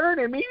you turn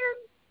him in?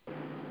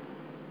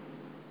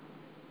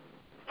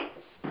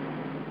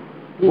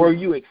 Were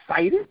you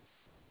excited?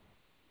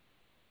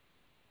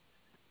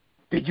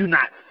 Did you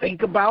not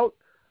think about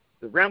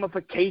the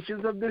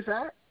ramifications of this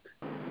act?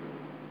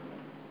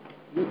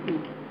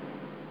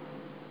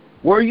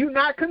 Were you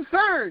not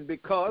concerned?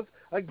 Because,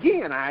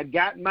 again, I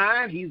got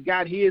mine, he's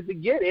got his to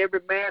get,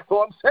 every man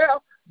for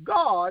himself,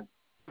 God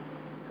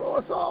for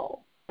us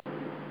all.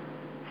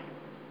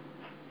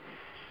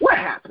 What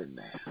happened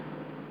there?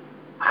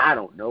 I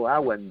don't know. I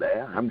wasn't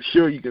there. I'm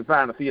sure you can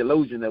find a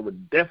theologian that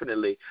would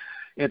definitely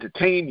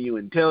entertain you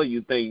and tell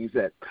you things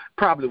that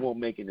probably won't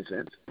make any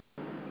sense.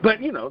 But,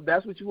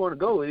 that's what you want to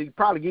go, and he'll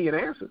probably give you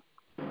an answer.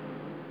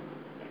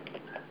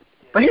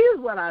 But here's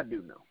what I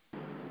do know.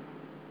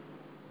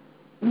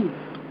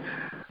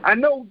 I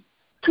know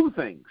two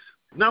things.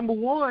 Number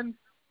one,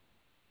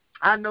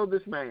 I know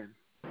this man.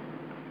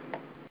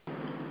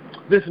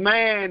 This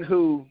man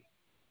who,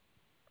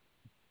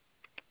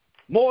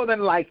 more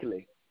than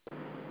likely,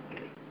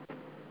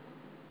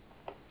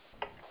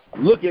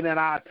 looking at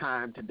our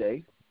time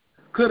today,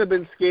 could have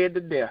been scared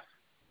to death.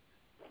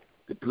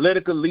 The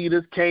political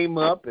leaders came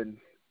up and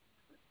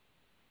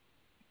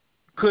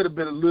could have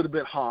been a little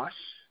bit harsh.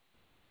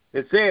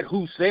 It said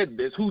who said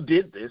this, who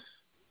did this.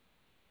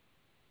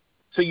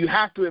 So you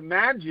have to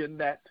imagine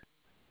that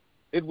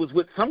it was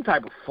with some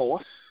type of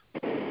force.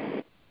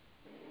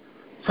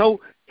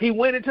 So he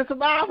went into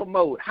survival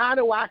mode. How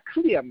do I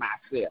clear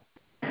myself?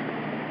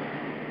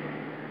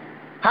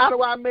 How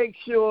do I make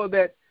sure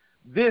that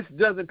this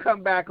doesn't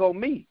come back on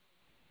me?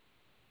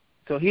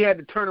 So he had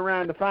to turn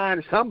around to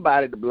find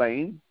somebody to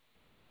blame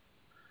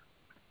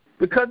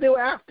because they were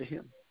after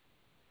him.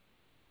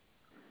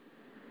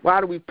 Why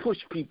do we push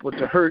people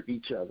to hurt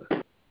each other?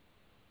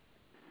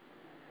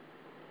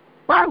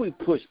 Why do we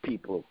push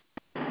people?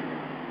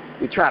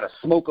 We try to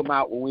smoke them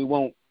out when we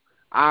want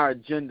our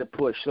agenda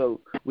pushed.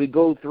 So we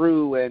go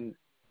through and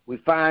we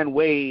find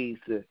ways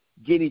to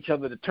get each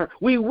other to turn.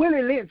 We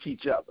Willie Lynch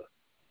each other.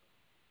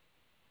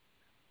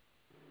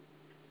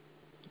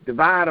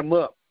 Divide them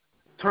up.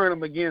 Turn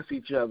them against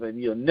each other,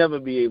 and you'll never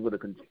be able to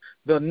control.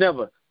 They'll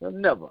never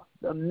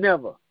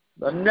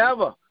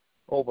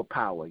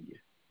overpower you.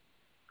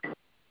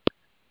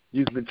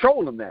 You can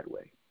control them that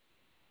way.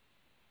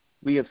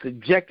 We have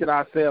subjected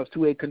ourselves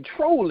to a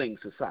controlling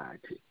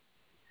society.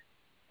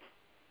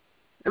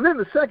 And then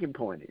the second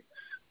point is,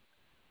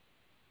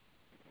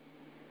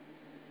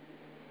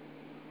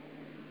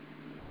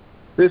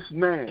 this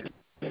man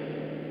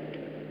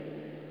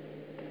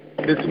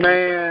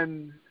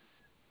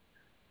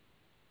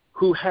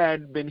who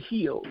had been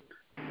healed,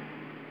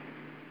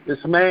 this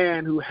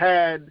man who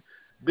had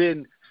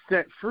been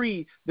set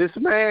free, this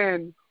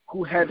man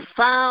who had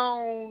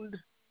found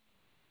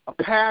a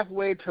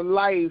pathway to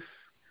life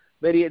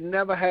that he had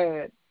never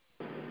had,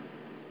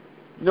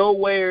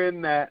 nowhere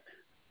in that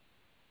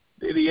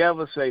did he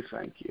ever say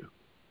thank you.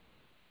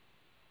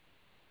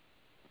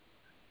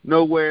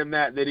 Nowhere in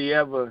that did he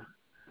ever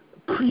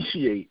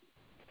appreciate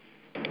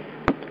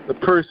the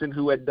person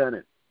who had done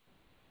it.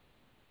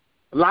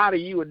 A lot of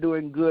you are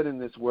doing good in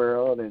this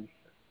world, and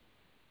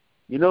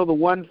you know the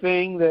one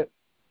thing that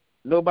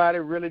nobody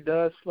really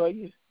does for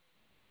you?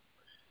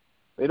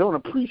 They don't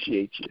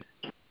appreciate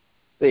you.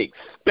 They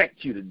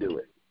expect you to do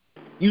it.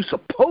 You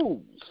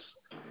supposed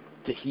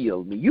to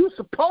heal me. You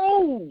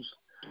supposed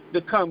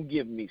to come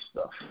give me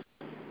stuff.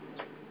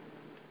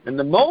 And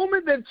the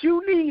moment that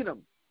you need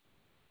them,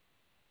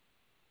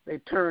 they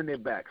turn their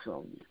backs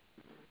on you.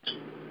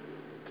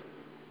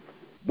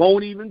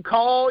 Won't even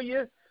call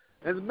you.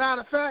 As a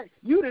matter of fact,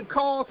 you did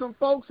call some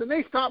folks and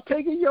they stopped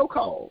taking your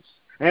calls.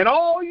 And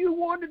all you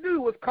wanted to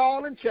do was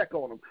call and check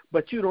on them.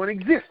 But you don't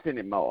exist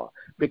anymore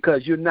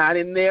because you're not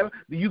in there.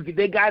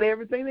 They got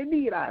everything they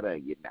need out of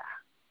you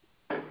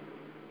now.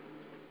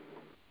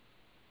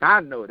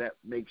 I know that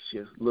makes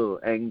you a little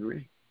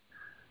angry.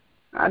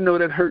 I know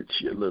that hurts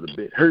you a little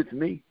bit. Hurts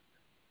me.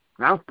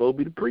 I'm supposed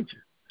to be the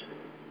preacher.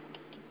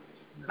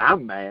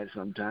 I'm mad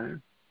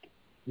sometimes.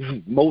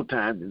 More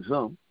times than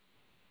some.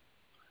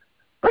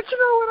 But you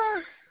know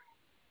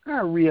what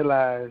I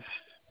realized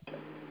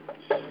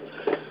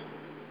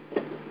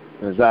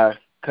as I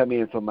come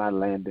in for my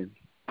landing?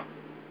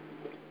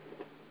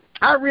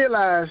 I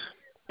realized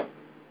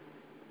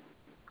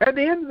at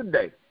the end of the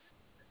day,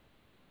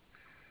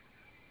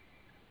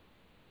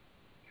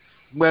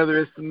 whether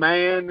it's the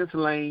man that's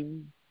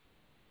lame,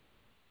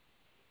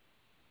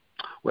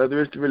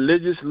 whether it's the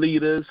religious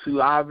leaders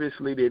who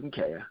obviously didn't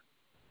care,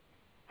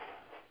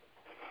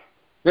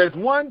 there's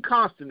one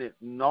constant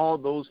in all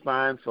those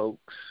fine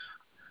folks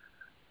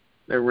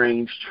that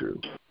reigns true.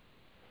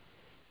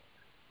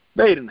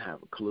 They didn't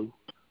have a clue.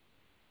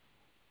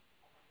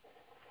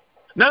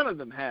 None of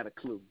them had a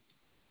clue.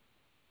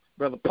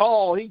 Brother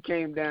Paul, he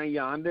came down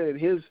yonder, and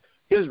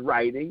his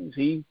writings,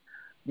 he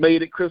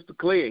made it crystal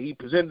clear. He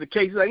presented the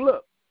case. He's like,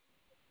 look,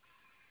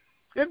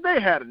 if they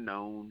had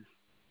known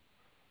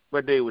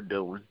what they were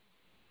doing,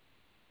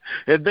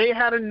 if they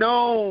had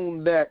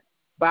known that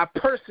by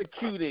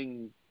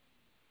persecuting,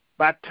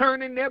 by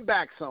turning their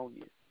backs on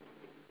you,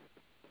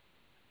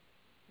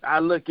 I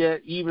look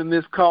at even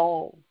this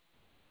call,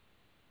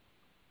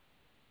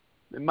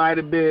 it might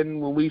have been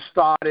when we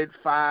started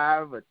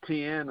 5 or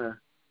 10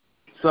 or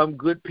some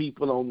good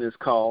people on this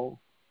call.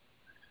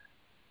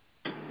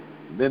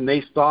 Then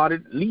they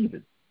started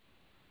leaving.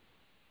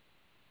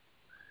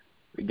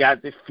 They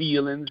got their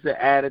feelings, their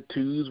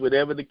attitudes,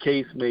 whatever the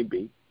case may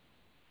be.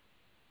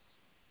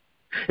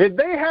 If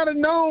they had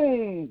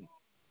known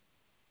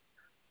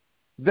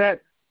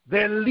that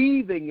their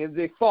leaving, as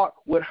they thought,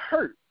 would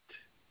hurt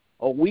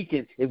or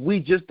weaken, if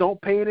we just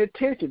don't pay any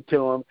attention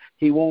to him,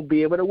 he won't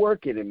be able to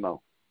work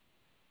anymore.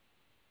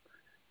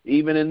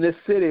 Even in this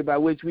city by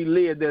which we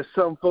live, there's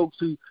some folks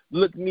who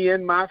looked me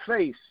in my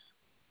face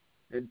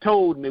and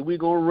told me, we're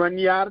going to run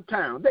you out of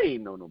town. They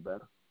ain't know no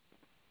better.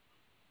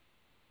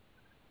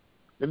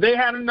 If they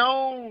had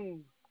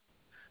known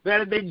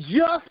that if they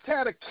just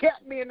had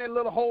kept me in their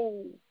little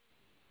hole,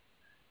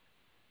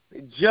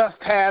 they just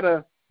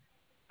had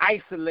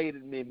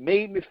isolated me,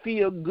 made me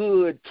feel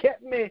good,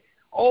 kept me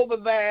over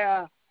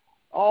there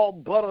all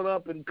buttered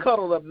up and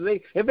cuddled up.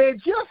 If they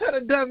just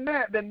had done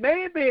that, then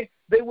maybe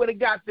they would have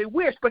got their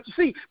wish. But you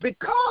see,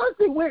 because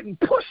they went and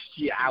pushed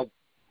you out,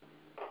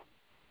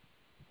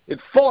 it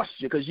forced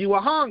you because you were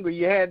hungry.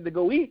 You had to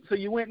go eat, so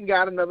you went and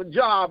got another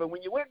job. And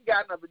when you went and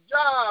got another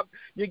job,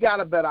 you got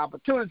a better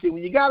opportunity.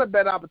 When you got a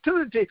better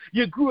opportunity,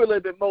 you grew a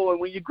little bit more.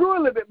 And when you grew a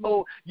little bit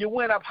more, you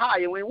went up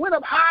higher. When you went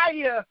up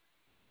higher,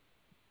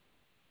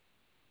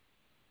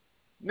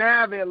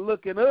 now they're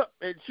looking up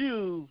at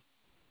you.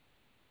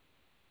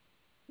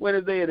 When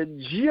if they had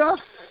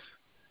just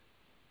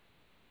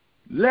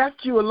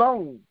left you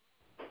alone,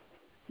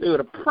 they would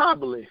have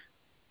probably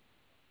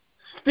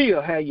still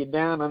had you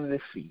down under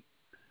their feet.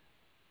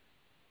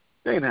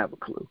 They didn't have a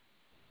clue.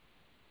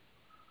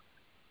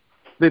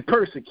 They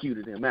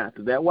persecuted him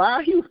after that.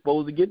 Why? He was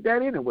supposed to get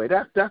that anyway.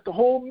 That's the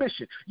whole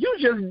mission. You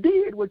just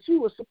did what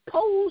you were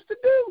supposed to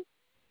do.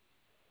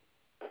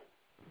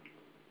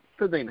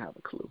 Because they didn't have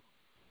a clue.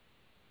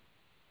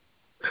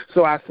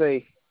 So I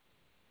say,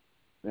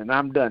 and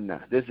I'm done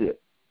now. That's it.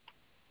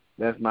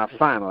 That's my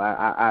final.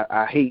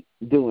 I hate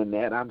doing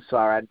that. I'm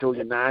sorry. I told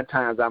you 9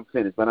 times I'm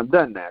finished, but I'm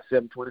done now.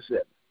 7:27.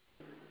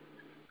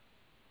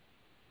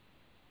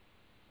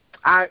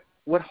 I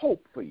would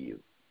hope for you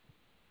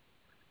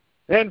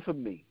and for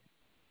me,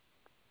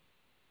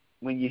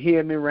 when you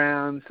hear me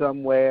around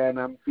somewhere and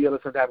I'm feeling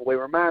some type of way,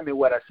 remind me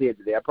what I said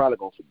today. I'm probably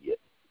going to forget.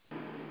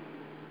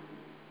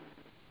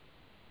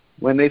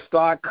 When they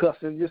start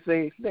cussing, just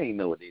say, they ain't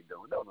know what they're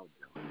doing. They don't know what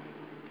they're doing.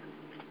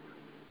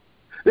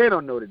 They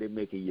don't know that they're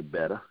making you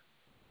better.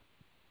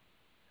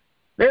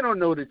 They don't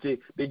know that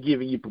they're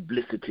giving you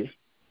publicity.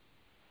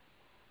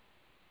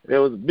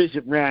 There was a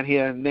bishop around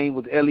here, his name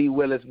was L.E.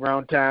 Willis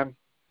around time,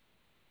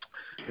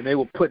 and they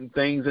were putting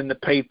things in the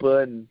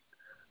paper and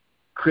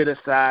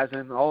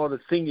criticizing. All the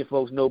senior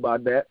folks know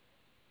about that.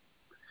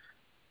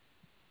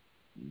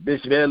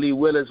 Bishop L.E.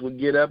 Willis would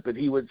get up and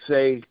he would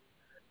say,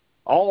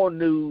 all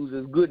news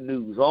is good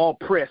news. All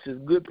press is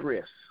good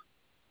press.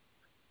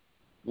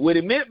 What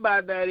he meant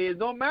by that is,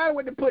 don't matter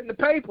what they put in the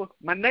paper,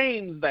 my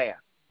name's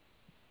there.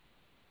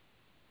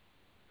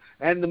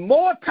 And the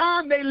more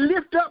time they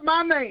lift up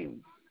my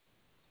name,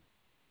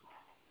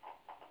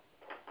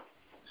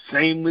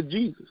 same with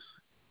Jesus.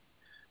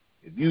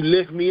 If you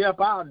lift me up,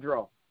 I'll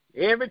draw.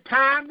 Every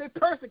time they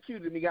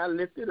persecuted me, he got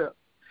lifted up.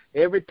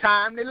 Every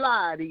time they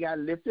lied, he got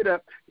lifted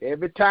up.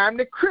 Every time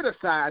they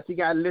criticized, he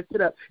got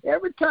lifted up.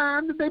 Every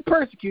time that they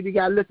persecuted, he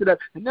got lifted up.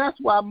 And that's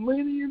why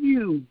many of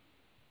you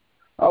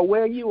are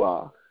where you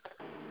are,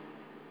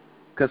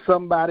 because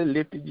somebody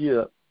lifted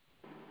you up.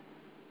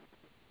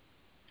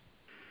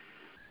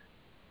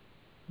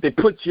 They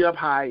put you up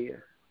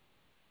higher.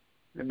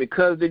 And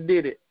because they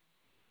did it,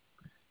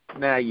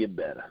 now you're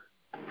better.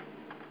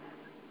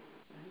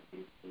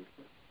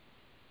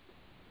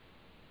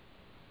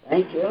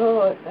 Thank you,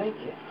 Lord. Thank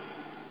you.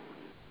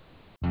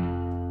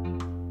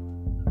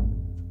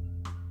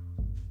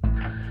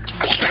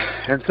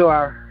 And so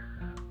our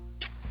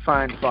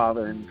fine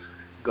Father and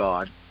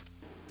God,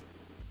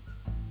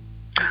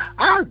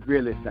 I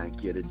really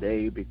thank you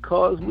today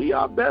because we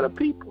are better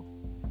people.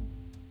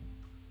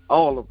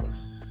 All of us.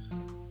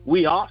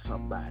 We are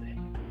somebody.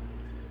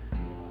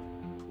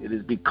 It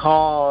is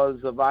because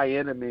of our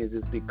enemies.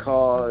 It's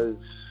because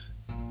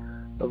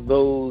of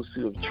those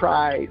who have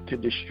tried to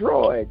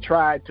destroy,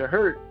 tried to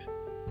hurt.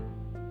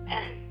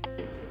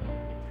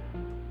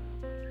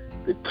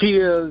 The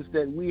tears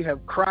that we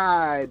have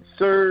cried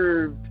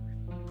served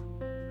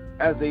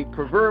as a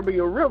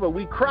proverbial river.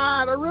 We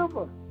cried a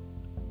river.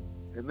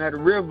 And that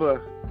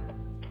river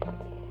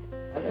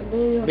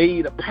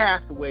made a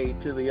pathway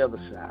to the other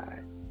side.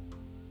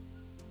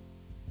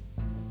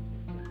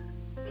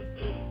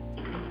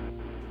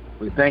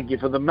 We thank you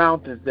for the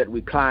mountains that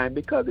we climbed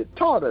because it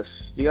taught us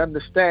the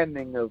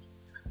understanding of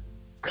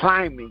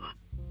climbing.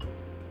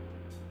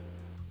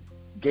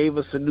 Gave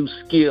us a new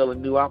skill, a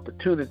new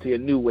opportunity, a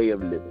new way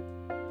of living.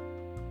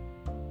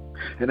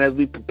 And as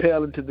we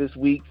propel into this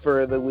week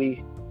further,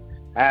 we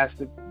ask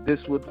that this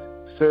would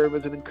serve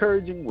as an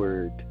encouraging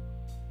word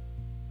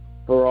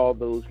for all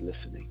those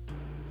listening.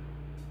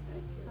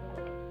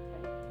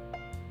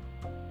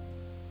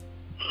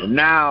 And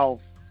now,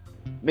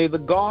 may the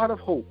God of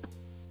hope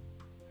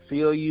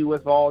fill you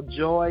with all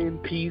joy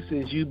and peace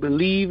as you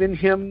believe in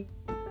him,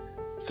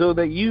 so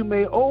that you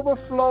may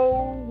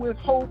overflow with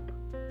hope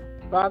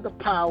by the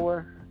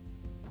power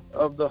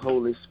of the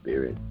Holy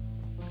Spirit.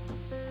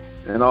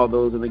 And all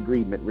those in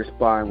agreement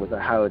respond with a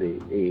howdy,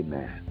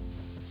 amen.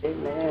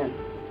 Amen.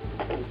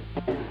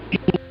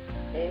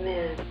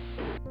 Amen.